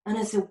 And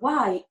I said,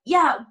 "Why?"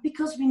 "Yeah,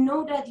 because we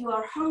know that you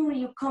are hungry.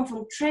 You come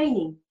from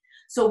training.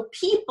 So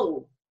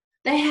people,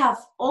 they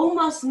have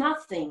almost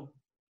nothing.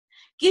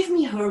 Give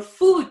me her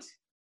food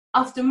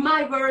after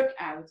my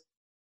workout,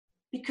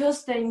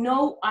 because they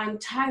know I'm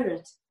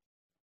tired."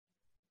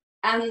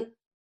 And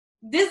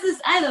this is,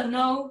 I don't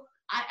know,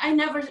 I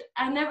never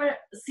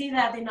see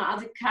that in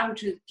other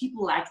countries,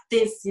 people like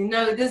this, you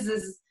know, this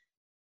is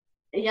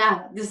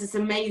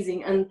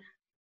amazing. And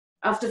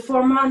after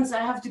 4 months,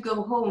 I have to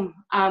go home.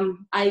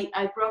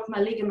 I broke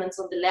my ligaments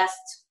on the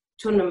last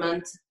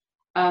tournament.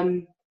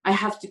 I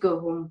have to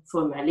go home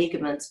for my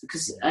ligaments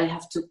because I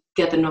have to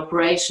get an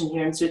operation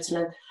here in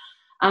Switzerland.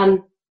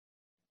 And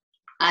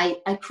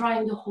I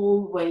cried the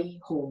whole way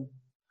home.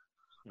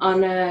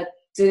 And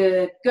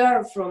the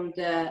girl from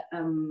the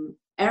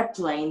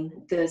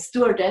airplane, the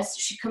stewardess,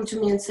 she come to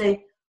me and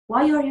say,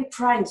 "Why are you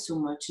crying so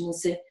much?" And I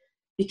say,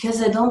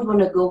 "Because I don't want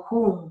to go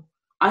home.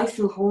 I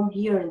feel home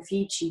here in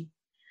Fiji."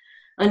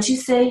 And she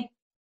say,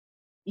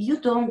 "You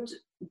don't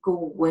go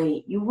away.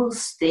 You will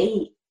stay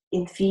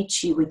in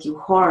Fiji with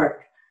your heart.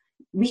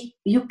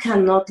 You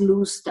cannot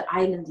lose the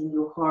island in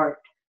your heart.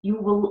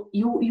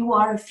 You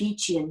are a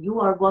Fijian. You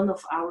are one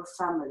of our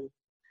family."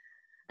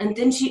 And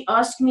then she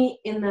asked me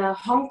in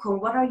Hong Kong,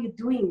 "What are you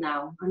doing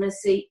now?" And I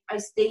say, "I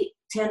stay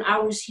 10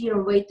 hours here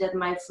and wait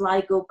that my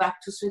flight go back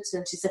to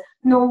Switzerland." She said,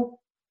 "No,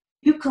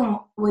 you come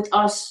with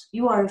us.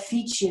 You are a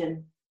Fijian.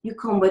 You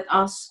come with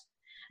us."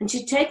 And she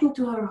take me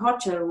to her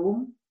hotel room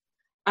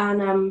and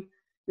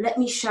let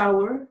me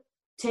shower,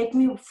 take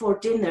me for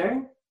dinner,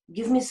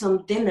 give me some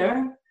dinner,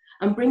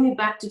 and bring me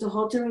back to the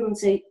hotel room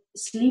and say,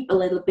 "Sleep a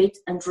little bit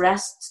and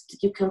rest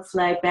that you can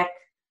fly back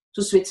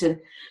to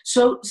Switzerland."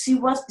 So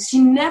she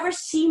never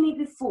seen me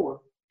before.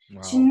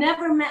 Wow. She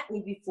never met me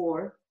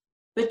before,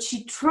 but she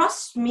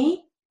trusts me,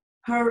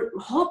 her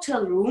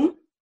hotel room,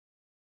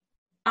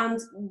 and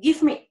give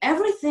me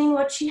everything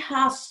what she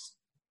has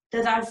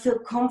that I feel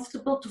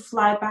comfortable to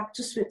fly back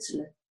to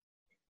Switzerland.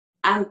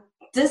 And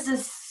this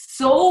is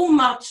so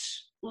much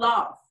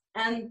love.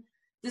 And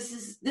this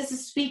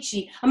is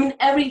Fiji. I mean,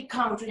 every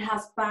country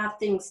has bad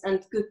things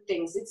and good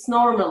things. It's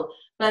normal.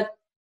 But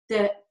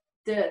the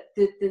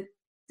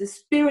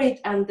spirit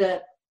and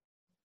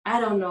I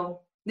don't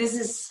know, this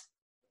is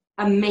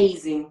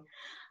amazing.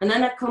 And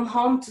then I come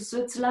home to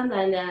Switzerland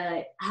and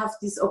I have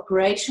this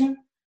operation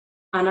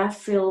and I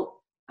feel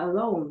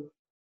alone.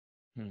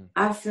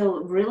 I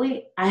feel really,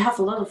 I have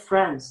a lot of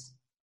friends,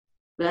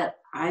 but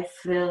I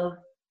feel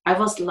I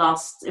was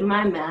lost. In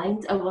my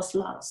mind, I was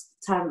lost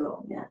time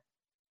long, yeah.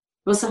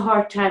 It was a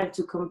hard time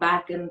to come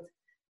back and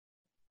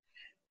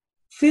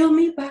feel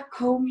me back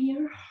home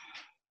here.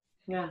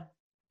 Yeah.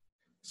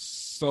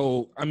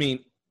 So, I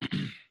mean,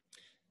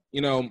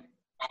 you know,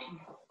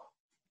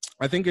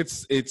 I think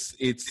it's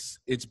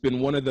been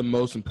one of the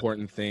most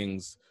important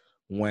things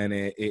when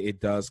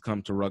it does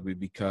come to rugby,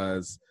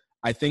 because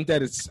I think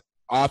that it's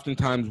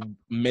oftentimes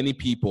many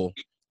people,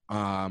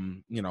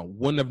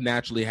 wouldn't have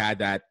naturally had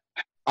that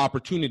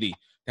opportunity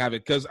to have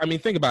it. Because, I mean,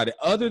 think about it.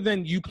 Other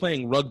than you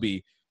playing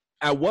rugby,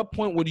 at what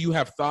point would you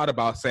have thought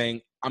about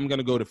saying, "I'm going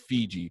to go to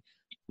Fiji"?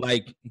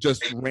 like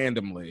just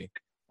randomly,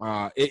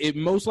 it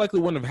most likely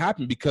wouldn't have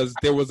happened because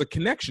there was a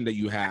connection that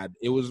you had.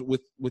 It was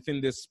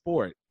within this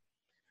sport.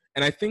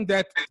 And I think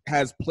that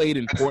has played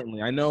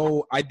importantly. I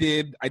know I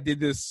did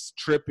this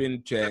trip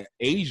into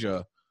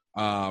Asia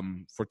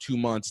for 2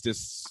 months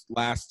this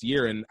last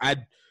year, and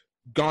I'd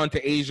gone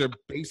to Asia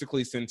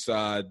basically since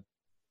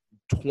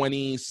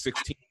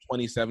 2016,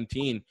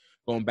 2017,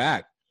 going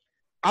back.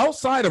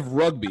 Outside of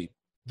rugby,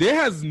 there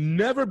has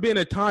never been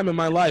a time in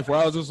my life where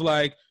I was just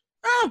like,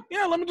 oh,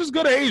 yeah, let me just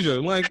go to Asia.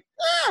 I'm like,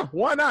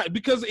 why not?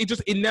 Because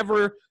it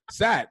never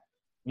sat.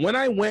 When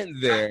I went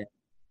there,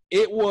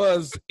 it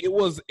was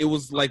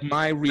like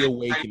my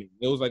reawakening.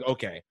 It was like,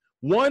 okay,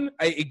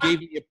 it gave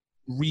me a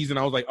reason.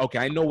 I was like, okay,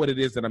 I know what it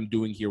is that I'm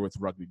doing here with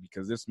rugby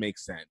because this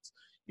makes sense,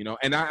 you know.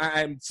 And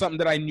I'm something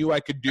that I knew I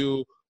could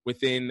do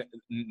within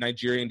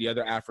Nigeria and the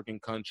other African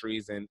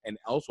countries and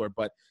elsewhere.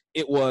 But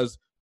it was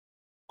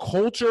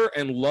culture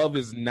and love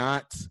is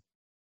not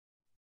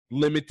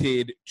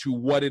limited to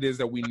what it is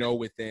that we know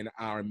within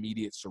our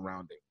immediate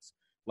surroundings.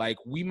 Like,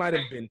 we might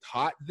have been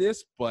taught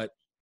this, but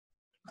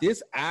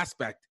this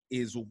aspect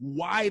is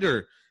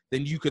wider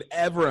than you could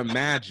ever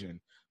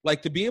imagine.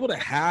 Like, to be able to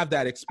have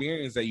that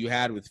experience that you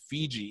had with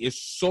Fiji is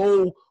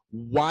so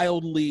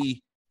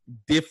wildly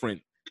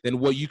different than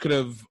what you could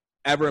have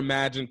ever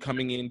imagined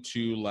coming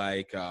into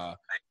like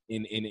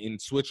in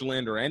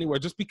Switzerland or anywhere,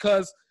 just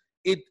because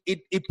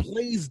it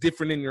plays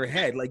different in your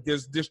head. Like,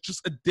 there's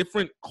just a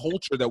different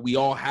culture that we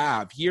all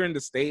have here in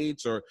the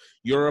States or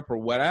Europe or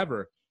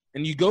whatever.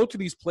 And you go to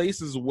these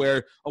places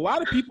where a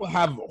lot of people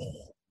have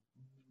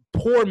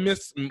poor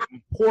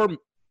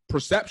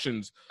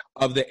perceptions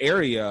of the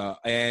area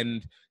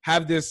and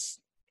have this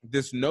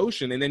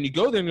notion, and then you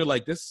go there and you're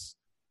like, this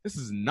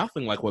is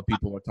nothing like what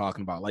people are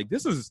talking about. Like,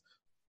 this is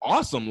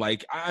awesome.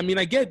 Like, I mean,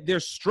 I get their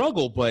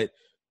struggle, but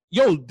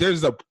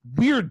there's a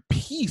weird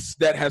peace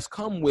that has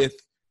come with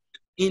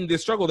in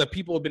this struggle that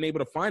people have been able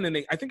to find, and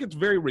I think it's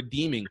very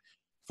redeeming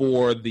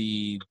for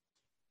the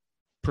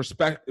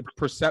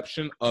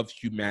perception of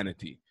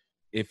humanity,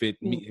 if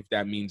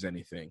that means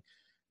anything.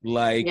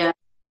 Like, yeah.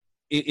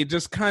 It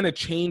just kind of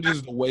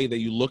changes the way that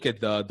you look at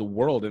the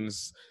world, and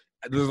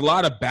there's a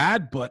lot of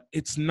bad, but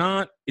it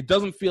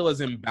doesn't feel as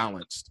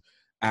imbalanced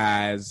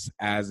as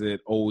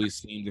it always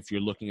seems if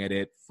you're looking at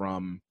it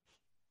from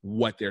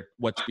what's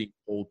being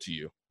told to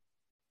you.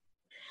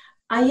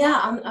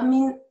 Yeah, I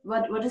mean,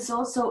 what is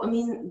also, I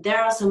mean,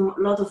 there are a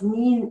lot of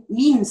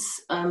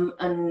memes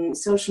on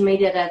social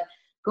media that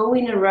go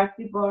in a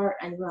rugby bar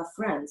and you have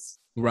friends.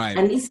 Right.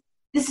 And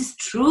this is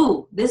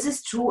true. This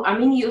is true. I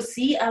mean, you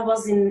see, I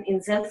was in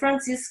San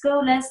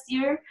Francisco last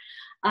year,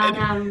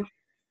 and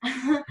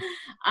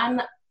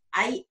and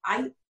I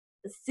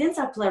since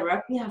I play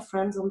rugby, I have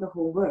friends on the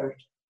whole world.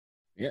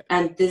 Yeah.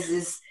 And this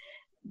is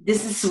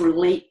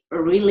really,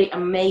 really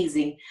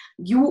amazing.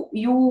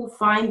 You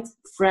find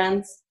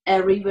friends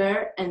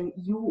everywhere, and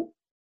you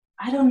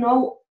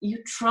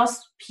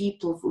trust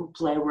people who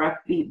play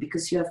rugby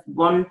because you have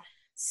one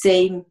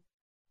same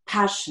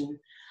passion.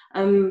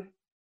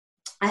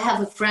 I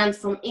have a friend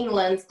from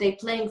England. They're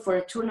playing for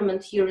a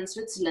tournament here in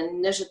Switzerland,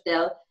 in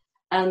Neuchâtel,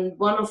 and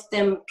one of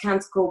them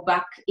can't go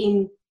back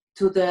to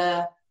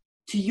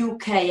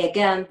UK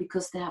again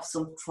because they have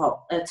some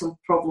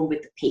problem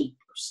with the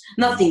papers.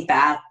 Nothing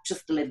bad,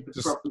 just a little bit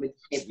problem with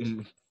the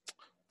papers.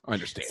 I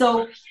understand.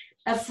 So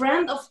a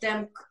friend of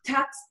them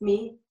texted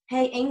me,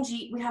 "Hey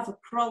Angie, we have a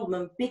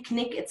problem. Big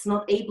Nick is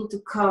not able to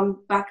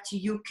come back to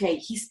UK.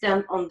 He's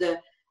then on the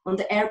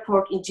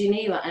airport in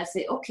Geneva." I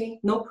say,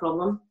 "Okay, no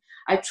problem."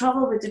 I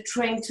travel with the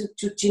train to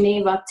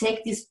Geneva,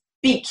 take this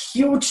big,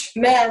 huge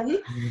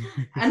man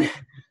and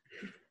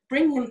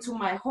bring him to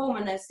my home,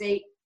 and I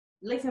say,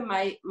 live in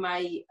my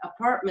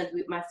apartment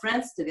with my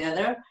friends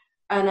together,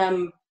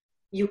 and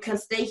you can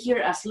stay here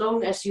as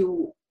long as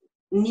you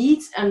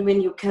need, and when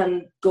you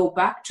can go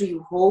back to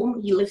your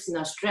home, he lives in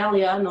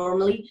Australia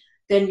normally,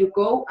 then you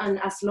go, and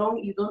as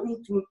long you don't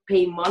need to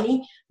pay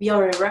money, we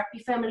are a rugby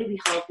family, we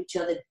help each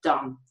other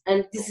done.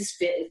 And this is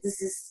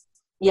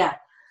yeah.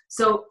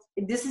 So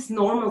this is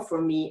normal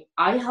for me.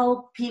 I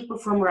help people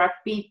from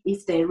rugby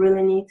if they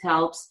really need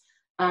help,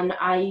 and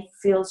I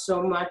feel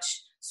so much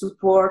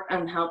support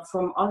and help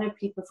from other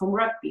people from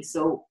rugby.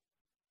 So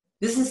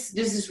this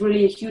is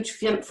really a huge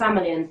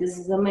family, and this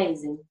is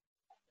amazing.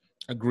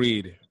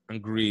 Agreed.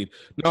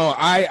 No,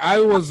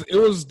 it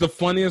was the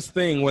funniest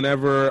thing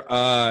whenever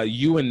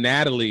you and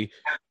Natalie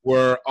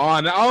were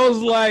on. I was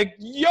like,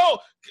 yo,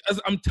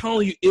 I'm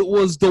telling you, it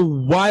was the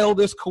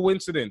wildest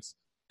coincidence.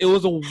 It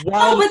was a wild.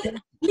 Oh, but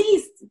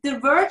please, the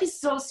word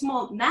is so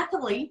small.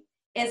 Natalie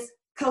is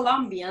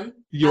Colombian.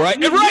 You're right.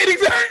 Right,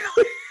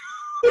 exactly.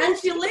 And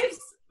she lives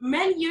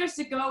many years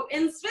ago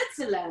in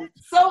Switzerland.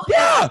 So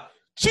yeah,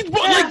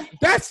 like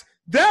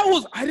that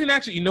was. I didn't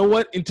actually. You know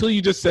what? Until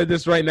you just said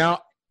this right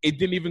now, it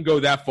didn't even go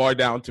that far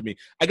down to me.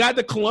 I got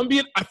the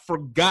Colombian. I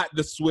forgot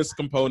the Swiss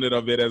component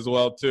of it as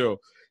well too.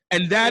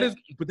 And that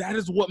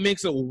is what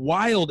makes it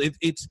wild. It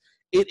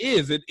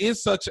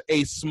is such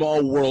a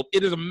small world.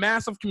 It is a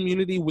massive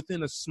community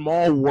within a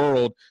small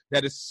world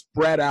that is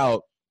spread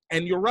out.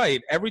 And you're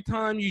right. Every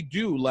time you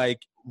do, like,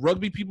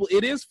 rugby people,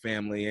 it is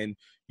family, and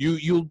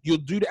you'll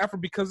do the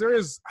effort because there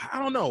is, I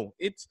don't know,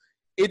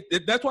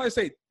 that's why I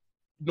say,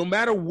 no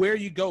matter where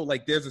you go,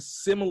 like, there's a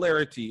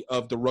similarity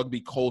of the rugby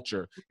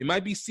culture. It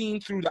might be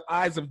seen through the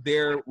eyes of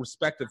their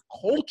respective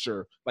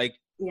culture, like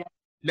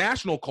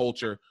national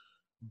culture,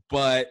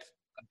 but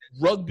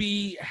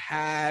rugby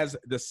has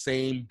the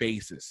same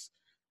basis,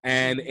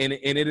 and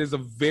it is a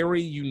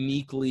very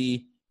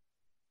uniquely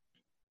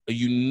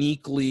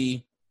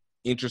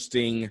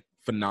interesting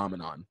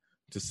phenomenon,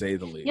 to say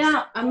the least.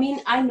 Yeah, I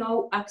mean, I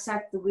know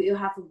exactly. We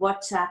have a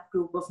WhatsApp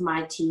group of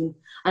my team,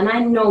 and I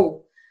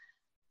know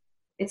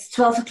it's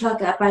 12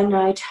 o'clock by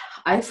night.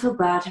 I feel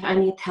bad. I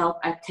need help.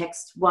 I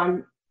text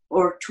 1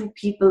 or 2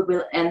 people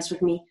will answer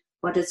me.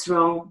 What is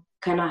wrong?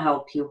 Can I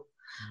help you?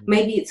 Mm-hmm.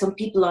 Maybe some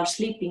people are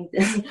sleeping,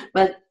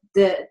 but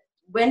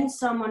when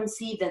someone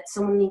see that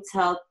someone needs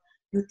help,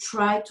 you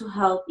try to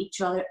help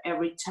each other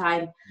every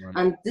time. Right.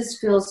 And this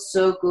feels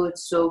so good.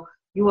 So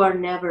you are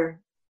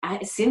never,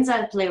 since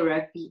I play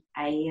rugby,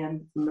 I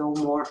am no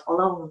more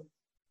alone.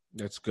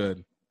 That's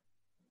good.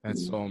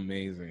 That's so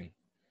amazing.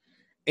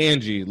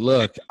 Angie,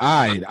 look,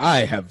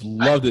 I have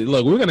loved it.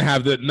 Look, we're going to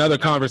have another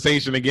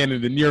conversation again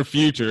in the near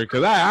future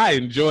because I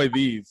enjoy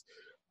these.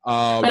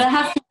 But I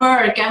have to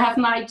work. I have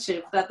night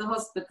shift at the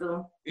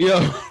hospital.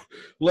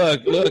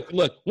 Look.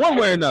 One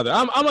way or another,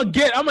 I'm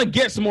gonna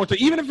get some more time.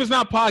 Even if it's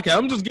not podcast,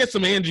 I'm just get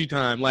some Angie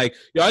time. Like,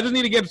 I just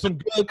need to get some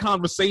good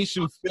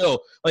conversation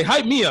fill. Like,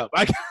 hype me up.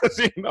 I guess,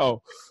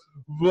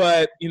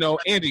 But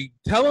Angie,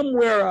 tell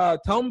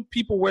them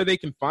people where they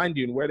can find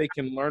you and where they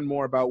can learn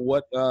more about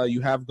what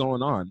you have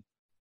going on.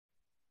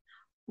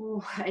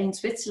 In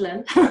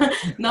Switzerland.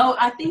 No,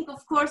 I think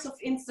of course of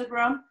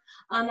Instagram,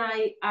 and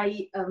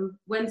I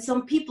when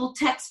some people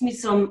text me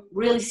some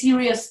really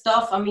serious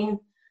stuff, I mean,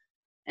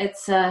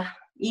 it's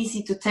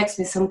easy to text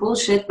me some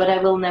bullshit, but I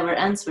will never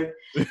answer.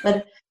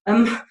 But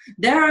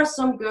there are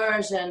some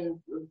girls and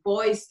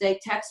boys, they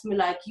text me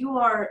like, you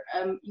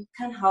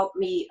can help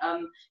me,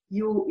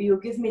 you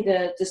give me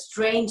the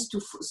strength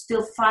to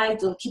still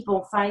fight and keep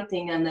on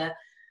fighting, and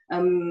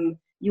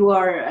you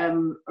are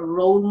a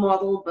role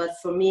model. But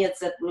for me,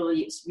 it's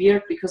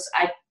weird because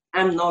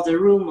I'm not a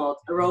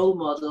role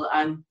model.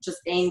 I'm just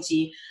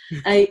Angie.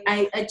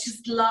 I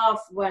just love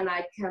when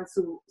I can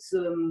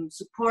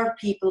support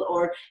people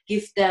or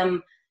give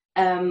them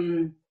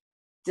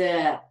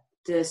the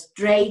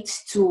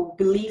strength to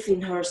believe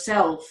in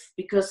herself,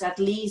 because at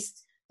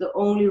least the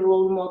only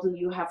role model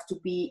you have to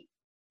be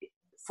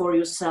for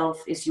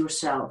yourself is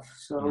yourself.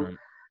 So. Right.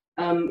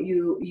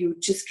 You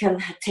just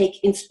can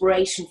take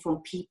inspiration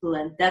from people,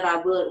 and that I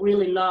will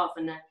really love.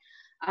 And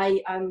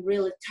I'm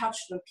really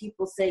touched when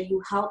people say,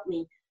 you help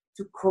me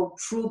to go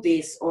through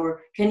this,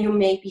 or can you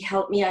maybe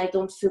help me? I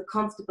don't feel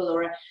comfortable.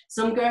 Or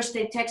some girls,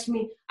 they text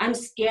me, I'm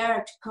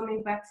scared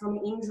coming back from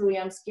injury.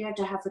 I'm scared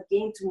to have a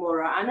game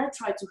tomorrow. And I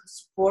try to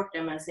support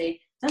them and say,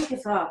 don't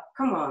give up.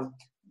 Come on.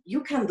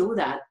 You can do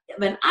that.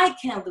 When I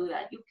can't do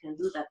that, you can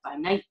do that by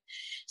night.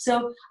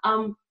 So,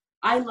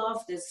 I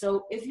love this.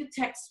 So if you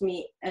text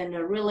me in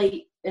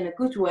a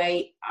good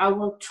way, I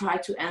will try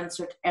to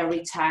answer it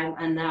every time.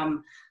 And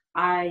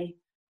I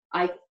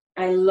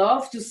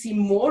love to see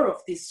more of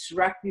this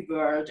rugby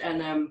world.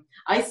 And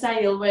I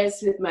say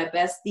always with my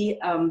bestie,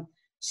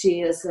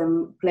 she is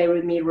play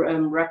with me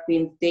rugby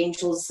in the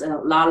Angels,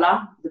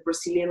 Lala, the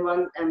Brazilian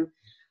one. And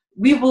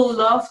we will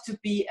love to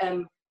be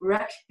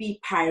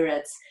rugby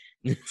pirates,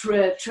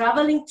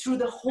 traveling through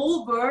the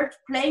whole world,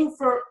 playing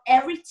for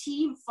every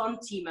team, fun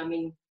team. I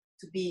mean,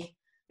 to be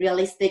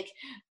realistic,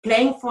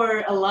 playing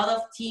for a lot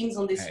of teams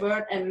on this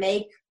world and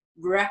make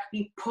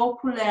rugby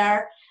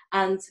popular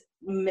and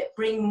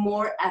bring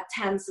more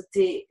attention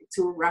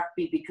to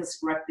rugby, because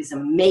rugby is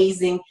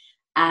amazing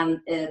and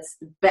it's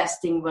the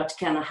best thing what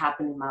can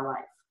happen in my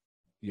life.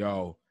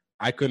 Yo,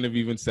 I couldn't have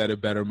even said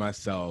it better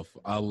myself.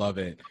 I love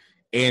it.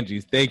 Angie,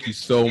 thank you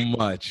so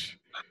much.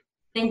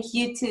 Thank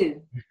you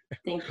too.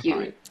 Thank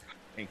you.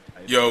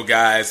 Yo,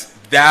 guys,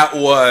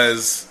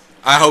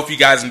 I hope you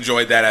guys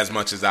enjoyed that as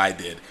much as I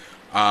did.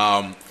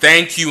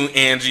 Thank you,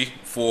 Angie,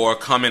 for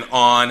coming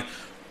on.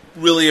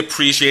 Really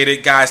appreciate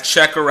it. Guys,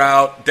 check her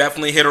out.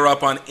 Definitely hit her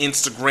up on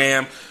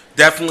Instagram.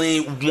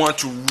 Definitely want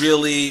to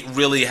really,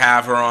 really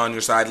have her on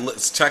your side.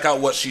 Let's check out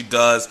what she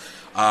does.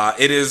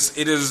 It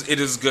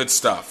is good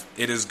stuff.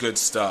 It is good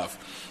stuff.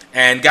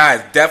 And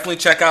guys, definitely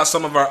check out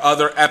some of our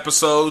other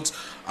episodes.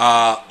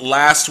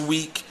 Last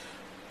week,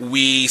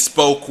 we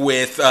spoke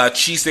with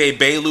Chise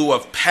Belu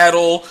of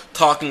Pedal,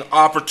 talking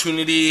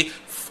opportunity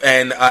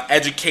and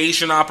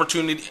education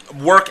opportunity,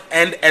 work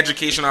and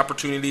education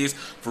opportunities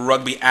for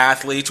rugby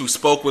athletes. We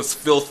spoke with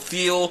Phil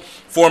Thiel,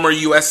 former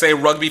USA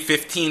Rugby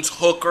 15s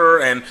hooker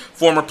and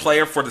former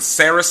player for the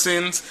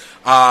Saracens.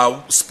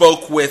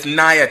 Spoke with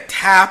Naya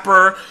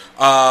Tapper,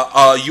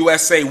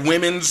 USA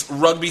Women's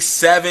Rugby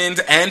 7s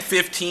and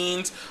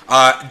 15s.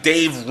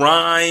 Dave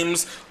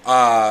Rhymes,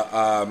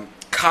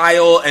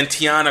 Kyle and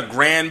Tiana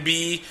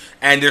Granby,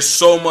 and there's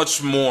so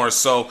much more.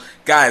 So,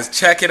 guys,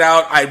 check it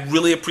out. I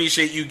really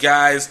appreciate you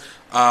guys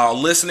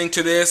listening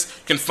to this.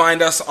 You can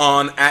find us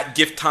on at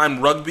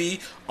GiftTime Rugby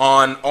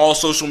on all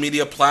social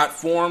media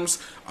platforms.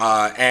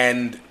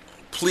 And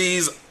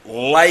please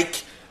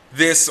like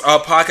this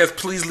podcast.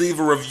 Please leave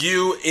a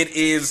review. It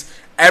is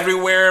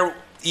everywhere,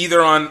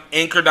 either on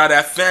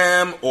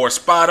Anchor.fm or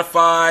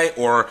Spotify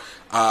or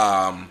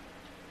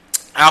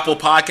Apple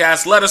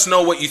Podcasts. Let us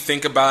know what you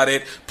think about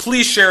it.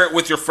 Please share it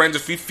with your friends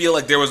if you feel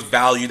like there was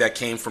value that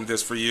came from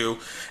this for you.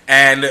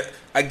 And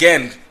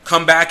again,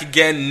 come back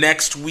again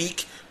next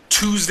week.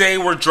 Tuesday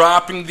we're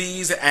dropping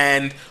these,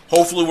 and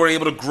hopefully we're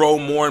able to grow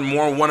more and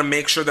more. I want to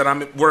make sure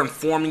that we're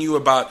informing you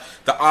about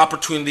the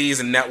opportunities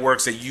and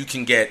networks that you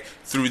can get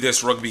through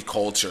this rugby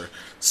culture.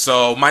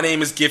 So my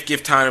name is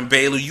GiftTime and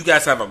Bailu. You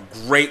guys have a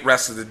great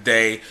rest of the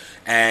day,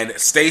 and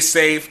stay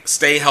safe,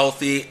 stay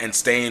healthy, and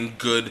stay in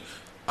good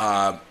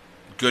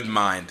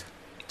mind.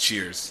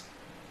 Cheers.